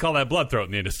standard. We call that blood throat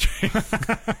in the industry.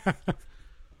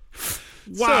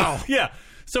 Wow. So, yeah.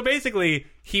 So basically,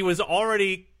 he was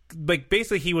already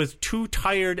he was too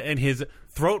tired and his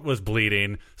throat was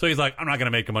bleeding. So he's like, I'm not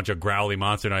gonna make a bunch of growly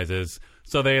monster noises.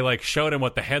 So they like showed him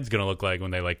what the head's gonna look like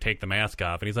when they like take the mask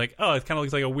off, and he's like, oh, it kind of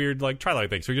looks like a weird like Twilight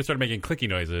thing. So he just started making clicky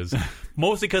noises,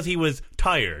 mostly because he was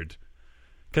tired,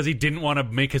 because he didn't want to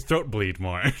make his throat bleed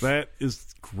more. That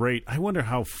is great. I wonder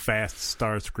how fast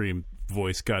Starscream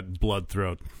voice got blood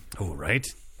throat. Oh, right.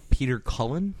 Peter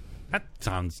Cullen? That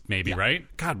sounds maybe right.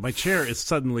 God, my chair is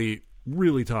suddenly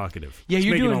really talkative. Yeah, it's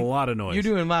you're making doing a lot of noise. You're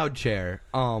doing loud chair.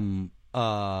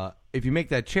 If you make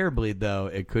that chair bleed, though,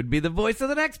 it could be the voice of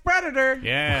the next Predator.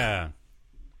 Yeah.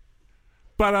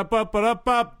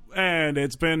 Ba-da-ba-ba-da-bop. And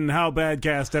it's been How Bad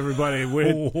Cast, everybody.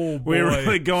 We're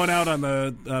really going out on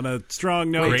a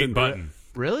strong note. Great and- button.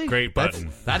 Really? Great button.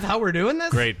 That's how we're doing this?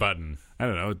 Great button. I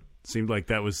don't know. It seemed like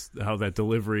that was how that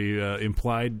delivery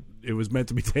implied it was meant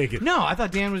to be taken. No, I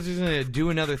thought Dan was just going to do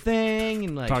another thing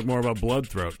and like Talk more about blood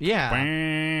throat. Yeah.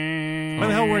 Why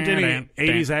the hell weren't any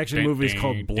 80s action movies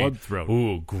called Blood Throat?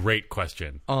 Ooh, great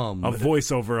question. A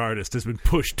voiceover artist has been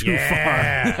pushed too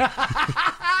far.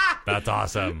 That's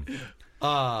awesome.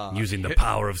 Using the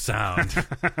power of sound.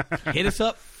 Hit us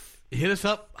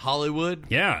up, Hollywood.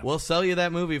 Yeah. We'll sell you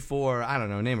that movie for, I don't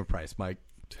know, name a price, Mike.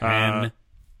 $10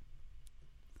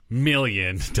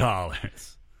 million.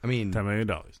 I mean, $10 million.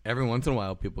 every once in a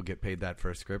while people get paid that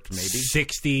for a script, maybe.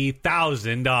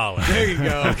 $60,000. There you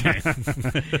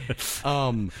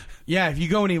go. Yeah, if you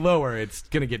go any lower, it's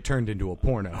going to get turned into a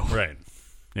porno. Right.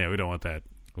 Yeah, we don't want that.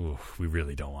 Ooh, we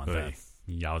really don't want that. Right.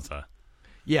 Yowza.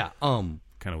 Yeah, Kind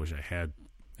of wish I had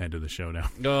ended the show now.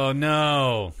 Oh,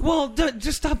 no. well,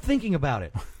 just stop thinking about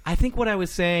it. I think what I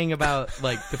was saying about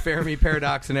like the Fermi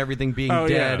paradox and everything being Oh,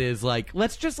 dead yeah. is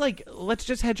let's just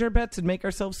hedge our bets and make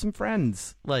ourselves some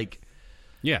friends.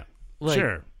 Yeah.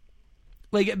 Sure.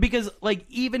 Because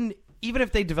even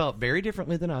if they develop very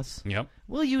differently than us, Yep.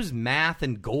 we'll use math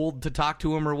and gold to talk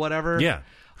to them or whatever. Yeah.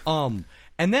 And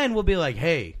then we'll be like,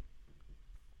 hey,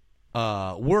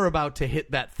 we're about to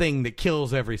hit that thing that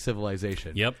kills every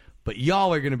civilization. Yep. But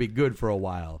y'all are going to be good for a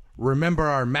while. Remember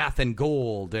our math and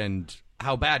gold and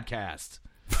how bad cast.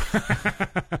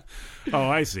 Oh,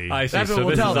 I see. I see. That's what So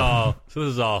we'll tell them. this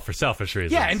is all for selfish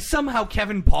reasons. Yeah, and somehow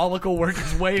Kevin Pollak will work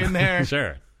his way in there.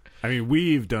 sure. I mean,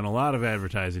 we've done a lot of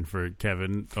advertising for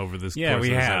Kevin over this Yeah, course we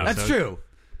of this have. episode. That's true.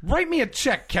 Write me a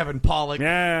check, Kevin Pollak.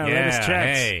 Yeah, let us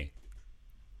checks. Hey.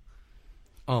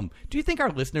 Do you think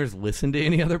our listeners listen to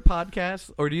any other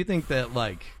podcasts, or do you think that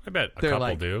like I bet a they're couple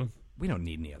like, do. we don't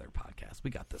need any other podcasts. We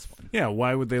got this one. Yeah,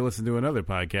 why would they listen to another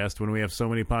podcast when we have so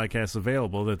many podcasts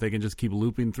available that they can just keep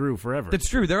looping through forever? That's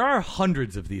true. There are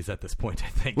hundreds of these at this point, I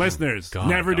think. Listeners, God,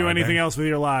 never do are anything there? else with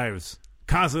your lives.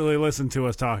 Constantly listen to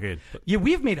us talking. Yeah,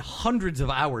 we've made hundreds of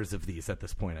hours of these at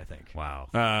this point, I think.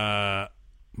 Wow.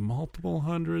 Multiple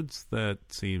hundreds? That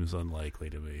seems unlikely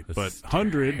to me. This But is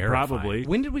 100, terrifying. probably.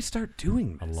 When did we start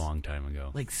doing A this? long time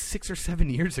ago. Like 6 or 7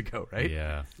 years ago, right?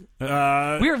 Yeah. We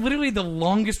are literally the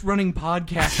longest running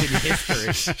podcast in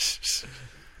history.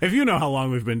 If you know how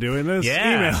long we've been doing this,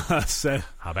 Yeah. email us at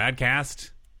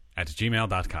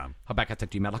howbadcast@gmail.com.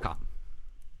 Howback@gmail.com.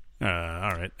 all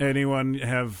right. Anyone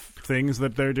have things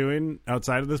that they're doing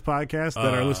outside of this podcast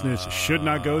that our listeners should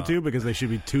not go to because they should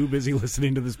be too busy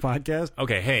listening to this podcast?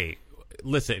 Okay, hey,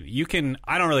 listen, you can.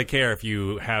 I don't really care if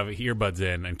you have earbuds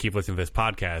in and keep listening to this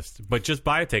podcast, but just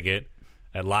buy a ticket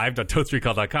at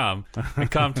live.totes3call.com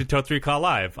and come to Totes Recall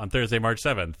Live on Thursday, March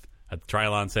 7th at the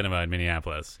Trilon Cinema in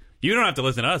Minneapolis. You don't have to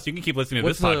listen to us. You can keep listening to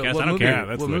What's this podcast. what I don't movie, care. Yeah,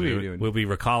 that's what what movie I are you do. doing? We'll be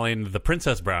recalling The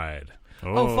Princess Bride.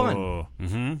 Oh,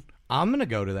 fun. I'm going to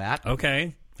go to that.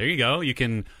 Okay, there you go. You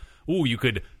can. Ooh, you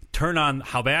could turn on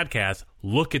How Badcast,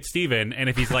 look at Steven, and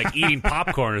if he's like eating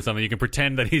popcorn or something, you can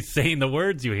pretend that he's saying the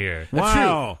words you hear. That's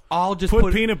Wow. true. I'll just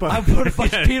Put peanut butter. I'll put a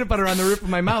bunch of peanut butter on the roof of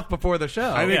my mouth before the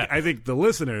show. I think the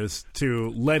listeners, to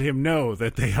let him know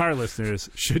that they are listeners,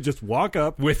 should just walk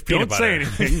up With peanut don't say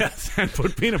butter. anything, Yes. and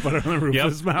put peanut butter on the roof Yep.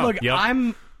 of his mouth. Look, Yep.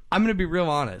 I'm going to be real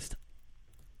honest.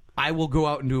 I will go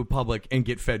out into a public and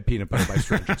get fed peanut butter by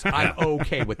strangers. I'm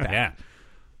okay with that.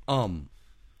 Yeah.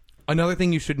 Another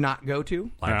thing you should not go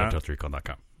to,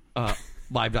 Live.totes3call.com. What's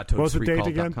the date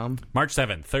again? live.totes3call.com. March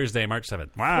 7th, Thursday, March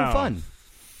 7th. Wow. Oh, fun.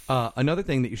 Another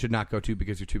thing that you should not go to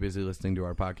because you're too busy listening to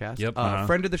our podcast. Yep.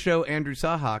 Friend of the show, Andrew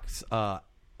Sahak's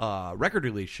record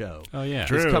release show. Oh, yeah.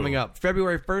 True. Is coming up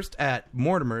February 1st at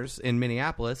Mortimer's in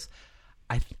Minneapolis.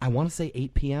 I want to say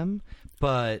 8 p.m.,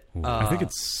 but I think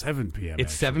it's 7 p.m.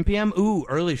 it's actually. 7 p.m. Ooh,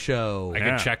 early show. I Yeah.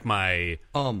 can check my.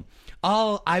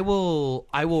 I will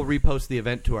repost the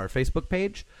event to our Facebook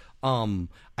page. I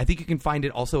think you can find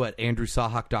it also at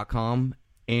andrewsahak.com.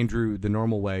 Andrew the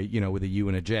normal way, with a U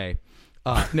and a J.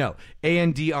 No,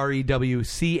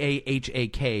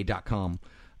 ANDREWCAHAK.com.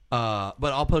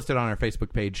 But I'll post it on our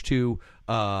Facebook page too.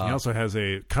 He also has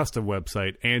a custom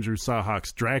website,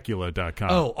 AndrewSahawksDracula.com.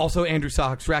 Oh, also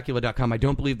AndrewSahawksDracula.com. I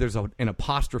don't believe there's an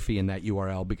apostrophe in that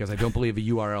URL because I don't believe a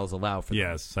URL is allowed for that.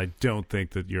 Yes, I don't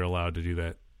think that you're allowed to do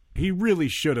that. He really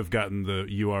should have gotten the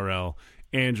URL,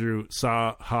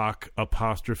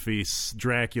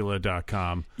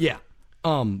 AndrewSahawk_Dracula.com. Yeah.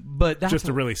 But that's Just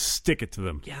to really stick it to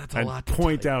them. Yeah, that's a and lot to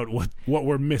point type. out what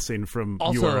we're missing from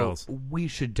also, URLs. we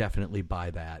should definitely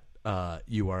buy that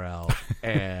URL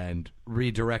and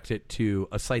redirect it to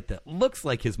a site that looks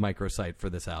like his microsite for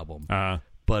this album,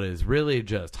 but is really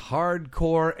just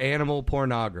hardcore animal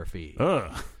pornography.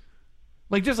 Ugh.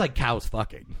 Just like cows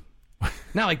fucking.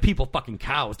 Not like people fucking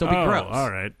cows. Don't be Oh, gross.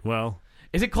 all right. Well,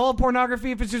 Is it called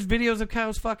pornography if it's just videos of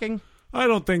cows fucking? I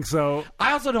don't think so.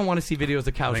 I also don't want to see videos of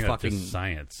I cows think that's fucking. just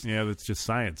science. Yeah, that's just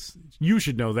science. You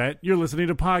should know that. You're listening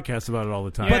to podcasts about it all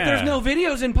the time. But Yeah. there's no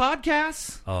videos in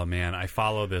podcasts. Oh, man. I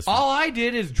follow this. All I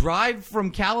did is drive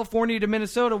from California to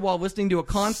Minnesota while listening to a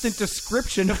constant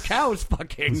description of cows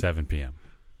fucking. 7 p.m.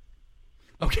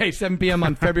 Okay, 7 p.m.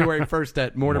 on February 1st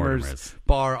at Mortimer's Mortimer's.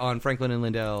 Bar on Franklin and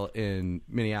Lindell in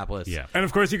Minneapolis. Yeah. And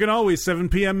of course, you can always 7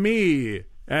 p.m. me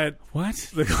at What?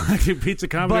 the Galactic Pizza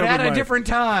Comedy But at Open a Mic. different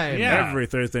time. Yeah. Every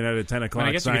Thursday night at 10 o'clock.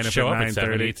 I guess you Sign could up show at up at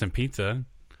 7 and 9:30. eat some pizza.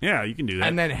 Yeah, you can do that.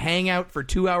 And then hang out for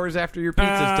 2 hours after your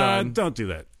pizza's done. Don't do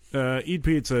that. Eat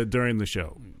pizza during the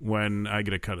show when I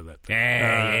get a cut of that.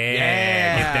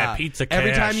 Yeah. Get that pizza cash.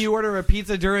 Every time you order a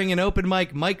pizza during an open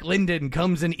mic, Mike Linden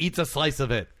comes and eats a slice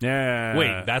of it. Yeah.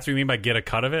 Wait, that's what you mean by get a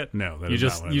cut of it? No, that you is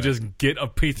just not what I you meant. just get a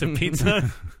piece of pizza.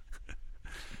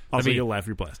 Also, I mean- you'll laugh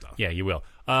your blast off. Yeah, you will.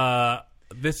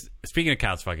 This speaking of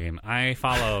cows fucking, I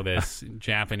follow this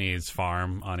Japanese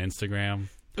farm on Instagram.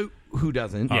 Who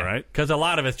doesn't? All right. Because a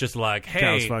lot of it's just like, hey,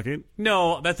 Cows fucking.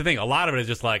 no, that's the thing. A lot of it is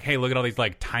just like, hey, look at all these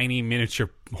like tiny miniature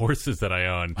horses that I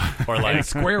own, or like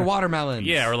Square watermelons.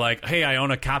 yeah, or like, hey, I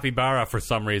own a capybara for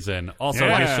some reason. Also,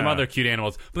 Yeah. here's some other cute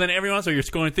animals. But then every once in a while you're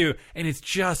scrolling through, and it's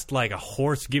just like a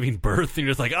horse giving birth, and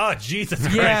you're just like, oh, Jesus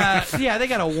Christ. Yeah, they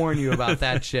gotta warn you about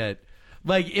that shit.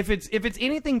 Like if it's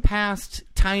anything past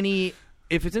tiny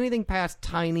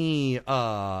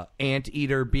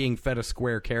anteater being fed a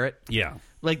square carrot, Yeah.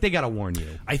 like they gotta warn you.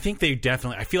 I think they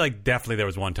definitely. I feel like definitely there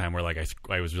was one time where like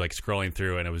I was like scrolling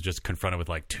through and it was just confronted with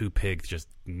like two pigs just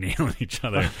nailing each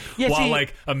other, Yeah, while see-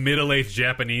 like a middle-aged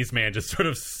Japanese man just sort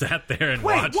of sat there and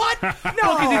Wait, watched. what? No,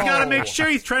 Because he's got to make sure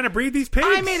he's trying to breed these pigs.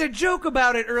 I made a joke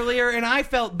about it earlier, and I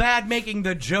felt bad making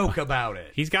the joke about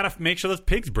it. He's got to make sure those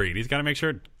pigs breed. He's got to make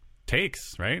sure it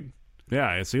takes right. Yeah,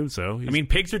 I assume so. He's I mean,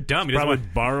 pigs are dumb. He doesn't probably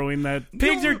want, borrowing that.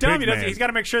 pigs are dumb. Pig man. He's got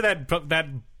to make sure that that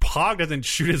hog doesn't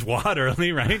shoot his wad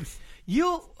early, right?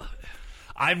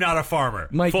 I'm not a farmer.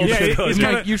 Mike, Full you, should, disclosure. he's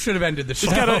gotta- you should have ended the show.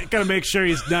 He's gotta make sure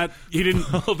he didn't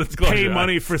Full disclosure. pay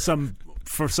money for some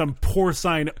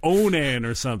porcine onan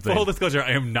or something. Full disclosure,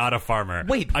 I am not a farmer.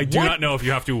 Wait, I do what? not know if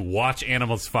you have to watch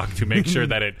animals fuck to make sure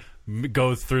that it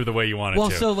goes through the way you want it Well,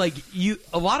 to. so like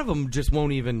a lot of them just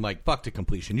won't even like fuck to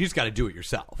completion. You just got to do it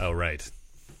yourself. oh, right.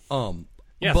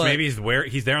 Yeah, So maybe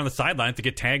he's there on the sidelines to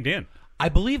get tagged in. I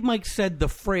believe Mike said the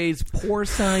phrase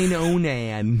 "porcine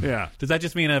onan." Yeah. Does that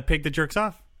just mean a pig that jerks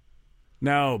off?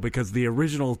 No, because the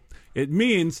original it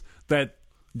means that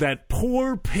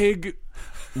poor pig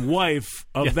wife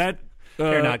of Yes. that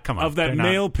They're not. Come on. of that They're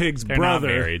male not, pig's they're brother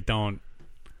Not married. Don't.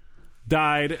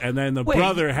 died, and then the Wait.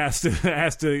 brother has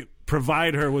to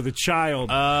provide her with a child,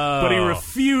 but he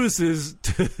refuses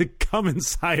to come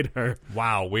inside her.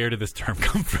 Wow. Where did this term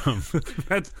come from?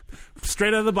 That's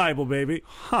straight out of the Bible, baby.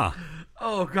 Huh.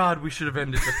 Oh God, we should have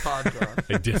ended the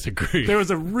podcast. I disagree. There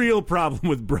was a real problem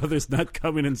with brothers not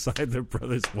coming inside their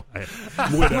brother's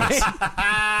widows.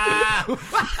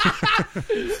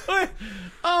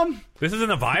 This is in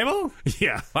the Bible?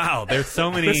 Yeah. Wow. There's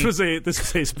so many. This was a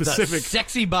specific.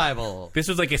 Sexy Bible. This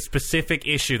was like a specific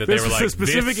issue that This they were was like. a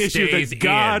specific this issue stays that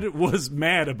God in. was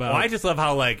mad about. Well, I just love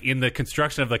how, like, in the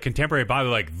construction of the contemporary Bible,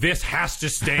 like, this has to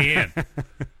stay in.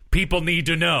 People need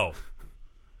to know.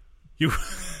 You.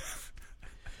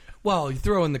 Well, you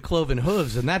throw in the cloven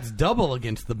hooves, and that's double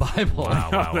against the Bible.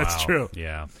 Wow, That's true.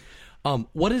 Yeah.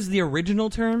 What is the original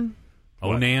term?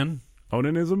 Onan?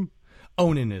 Onanism?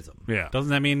 Onanism. Yeah. Doesn't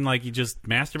that mean, like, you just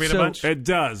masturbate So- a bunch? It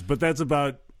does, but that's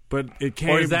about. But it came.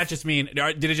 Or does that just mean,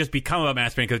 did it just become about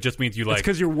masturbating because it just means you, It's like,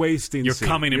 because you're wasting. you're seed.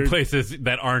 coming in You're- places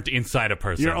that aren't inside a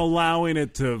person? You're allowing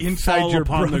it to Inside fall your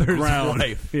upon the brother's ground.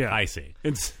 wife. Yeah, I see.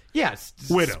 It's Yes,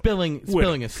 Widow.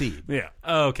 spilling a seed. yeah.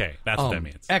 Okay, that's what that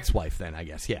means. Ex-wife, then I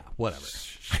guess. Yeah, whatever.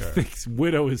 I think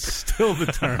widow is still the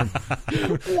term.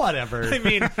 Whatever. I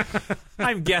mean,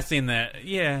 I'm guessing that,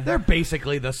 yeah. They're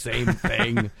basically the same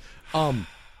thing. I'm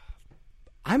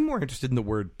more interested in the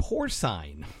word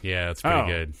porcine. Yeah, that's pretty Oh.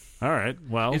 good. All right.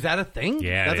 Well, Is that a thing?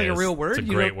 Yeah, that's it like is. a real word. It's a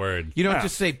You great don't- word. You don't Yeah.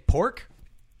 just say pork.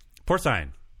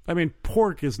 Porcine. I mean,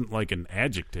 pork isn't like an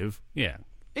adjective. Yeah.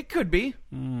 It could be.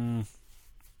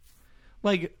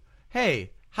 Like,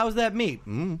 hey, how's that meat?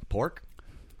 Pork.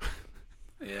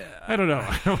 I don't know.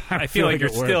 I feel like you're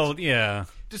it works. still, yeah.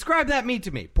 Describe that meat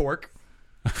to me. Pork.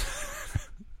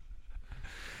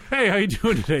 Hey, how you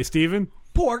doing today, Steven?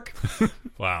 Pork.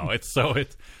 Wow, it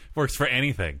works for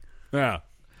anything. Yeah.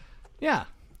 Yeah.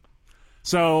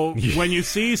 So when you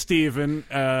see Steven,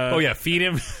 Oh yeah, feed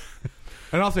him.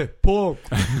 And I'll say pork.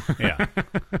 Yeah,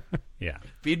 yeah.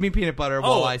 Feed me peanut butter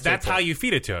while Oh, I say that's pork. how you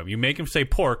feed it to him. You make him say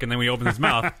pork, and then when he opens his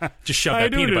mouth, just shove how you that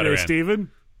doing peanut butter today, in.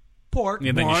 Steven? pork.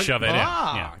 And then you pork. shove it in.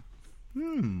 Ah.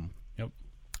 Yep.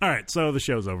 All right, so the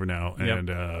show's over now, Yep.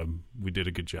 and we did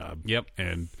a good job. Yep.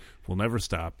 And we'll never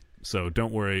stop. So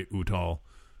don't worry, Utal.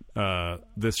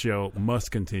 This show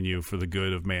must continue for the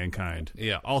good of mankind.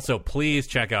 Yeah. Also, please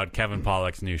check out Kevin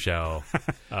Pollak's new show.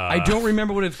 I don't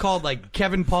remember what it's called. Like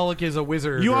Kevin Pollak is a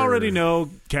wizard. You or- already know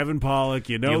Kevin Pollak.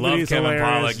 You know You that love he's Kevin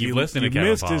hilarious. Pollak. You've listened to you Kevin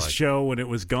missed his Pollak. show when it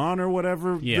was gone or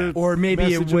whatever. Yeah. the Or maybe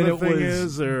message when of the it thing was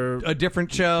is, or a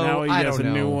different show. now he I has don't a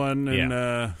know. new one. And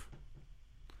Yeah.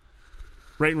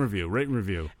 rate and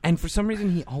review. And for some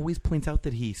reason, he always points out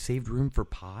that he saved room for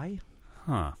pie.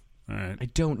 Huh. All right, I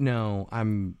don't know.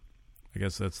 I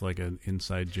guess that's like an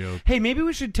inside joke. Hey, maybe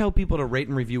we should tell people to rate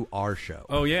and review our show.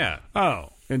 Oh yeah. Oh,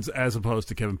 and as opposed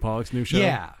to Kevin Pollak's new show.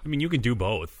 Yeah. I mean, you can do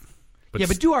both. Yeah,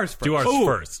 but do ours first. Do ours Ooh.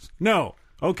 first. No.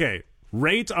 Okay.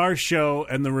 Rate our show,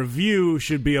 and the review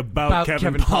should be about, About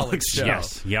Kevin Kevin Pollak's Pollak's show. show.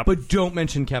 Yes. Yep. But don't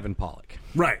mention Kevin Pollak.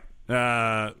 Right.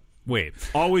 Wait.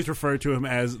 always refer to him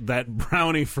as that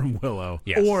brownie from Willow.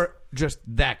 Yes. Or just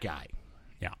that guy.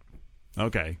 Yeah.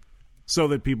 Okay. So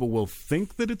that people will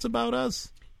think that it's about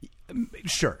us?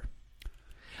 Sure.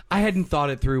 I hadn't thought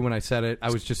it through when I said it.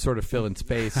 I was just sort of filling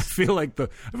space. I feel like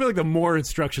the more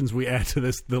instructions we add to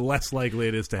this, the less likely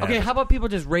it is to happen. Okay, how about people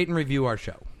just rate and review our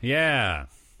show? Yeah.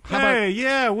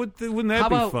 Yeah, wouldn't that How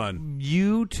be about fun?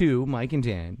 you two, Mike and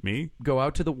Dan, Me? go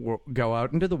out into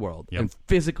the world Yep. and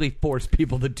physically force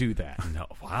people to do that? No.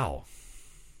 Wow.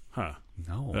 Huh.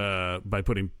 No. By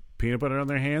putting peanut butter on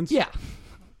their hands? Yeah.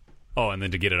 Oh, and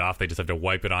then to get it off, they just have to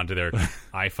wipe it onto their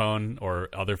iPhone or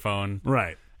other phone.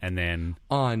 Right. And then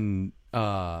On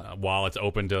while it's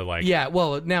open to like... yeah,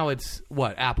 well, now it's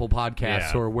what, Apple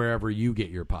Podcasts Yeah. or wherever you get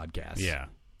your podcasts. Yeah.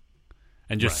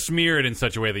 And just smear it in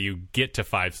such a way that you get to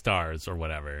 5 stars or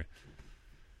whatever.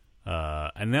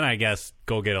 And then I guess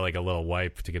go get a little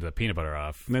wipe to get the peanut butter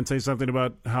off. And then say something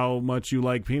about how much you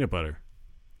like peanut butter.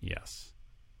 Yes.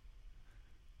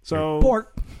 So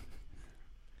Pork.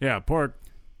 Yeah, pork.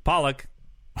 Pollock.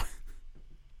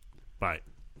 Bye.